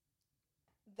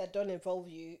that don't involve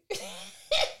you.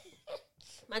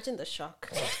 Imagine the shock.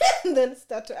 And then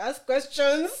start to ask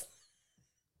questions.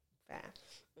 Fair.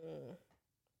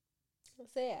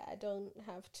 So yeah, I don't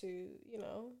have to,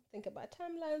 think about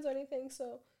timelines or anything.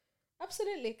 So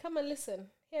absolutely, come and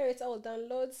listen. Here it's all.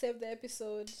 Download, save the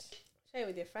episode. Share it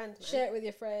with your friends, man. Share it with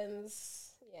your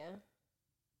friends. Yeah.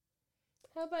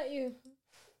 How about you?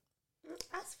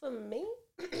 As for me,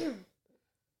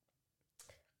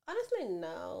 honestly,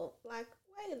 no. Like,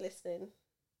 why are you listening?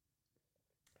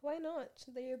 Why not?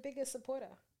 They're your biggest supporter.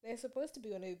 They're supposed to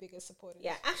be one of your biggest supporters.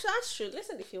 Yeah, actually, that's true.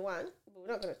 Listen if you want, but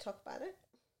we're not going to talk about it.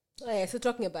 Oh, yeah, so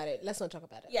talking about it. Let's not talk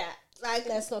about it. Yeah, like,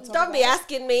 let's not talk don't about be it.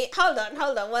 asking me, hold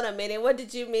on, 1 minute. What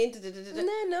did you mean?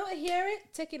 No, hear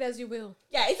it. Take it as you will.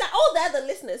 Yeah, it's like all the other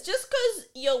listeners. Just because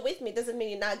you're with me doesn't mean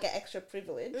you now get extra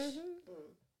privilege. You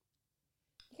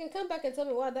can come back and tell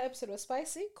me, wow, that episode was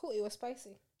spicy. Cool, it was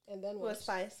spicy. And then what? It was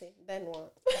spicy. Then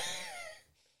what?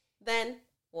 Then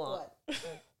what?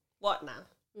 What now?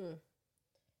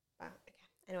 But, okay.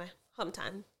 Anyway, home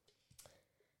time.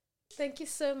 Thank you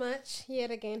so much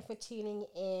yet again for tuning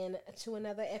in to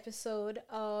another episode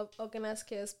of Organized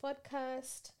Chaos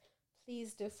Podcast.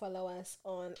 Please do follow us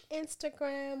on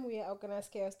Instagram. We are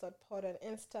organizedchaos.pod on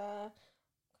Insta.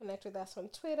 Connect with us on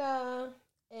Twitter.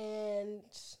 And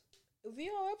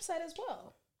view our website as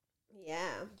well.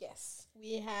 Yeah. Yes.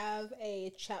 We have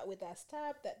a chat with us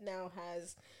tab that now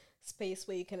has space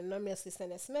where you can anonymously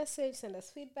send us a message, send us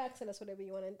feedback, send us whatever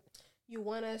you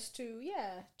want us to,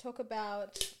 talk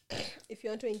about. If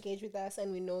you want to engage with us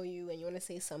and we know you and you want to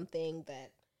say something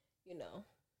that, you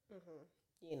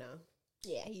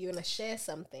want to share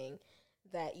something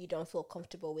that you don't feel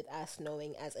comfortable with us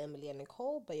knowing as Emily and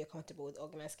Nicole, but you're comfortable with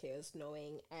Organized Chaos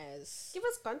knowing as... Give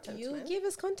us content, man. Give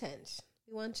us content.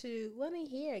 We want to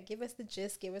hear. Give us the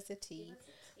gist, give us the tea.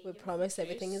 We promise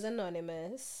everything is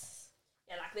anonymous.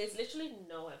 Yeah, like there's literally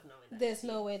no way of knowing that. There's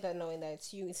no way that knowing that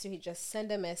it's you. So you just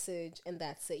send a message and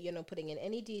that's it. You're not putting in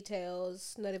any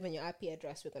details, not even your IP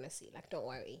address we're going to see. Like, don't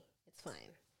worry. It's fine.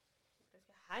 If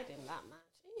you're hiding that much.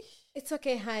 It's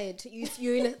okay, hide.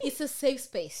 You're in it's a safe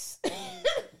space.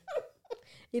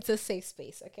 It's a safe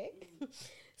space, okay?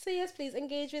 So yes, please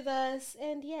engage with us.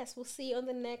 And yes, we'll see you on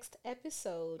the next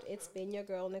episode. It's been your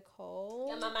girl, Nicole.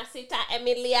 Your mamacita,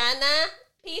 Emiliana.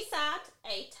 Peace out,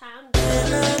 A-Town. Okay.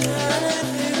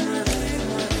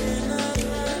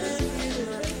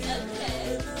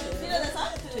 You know the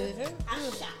song?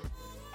 Asha.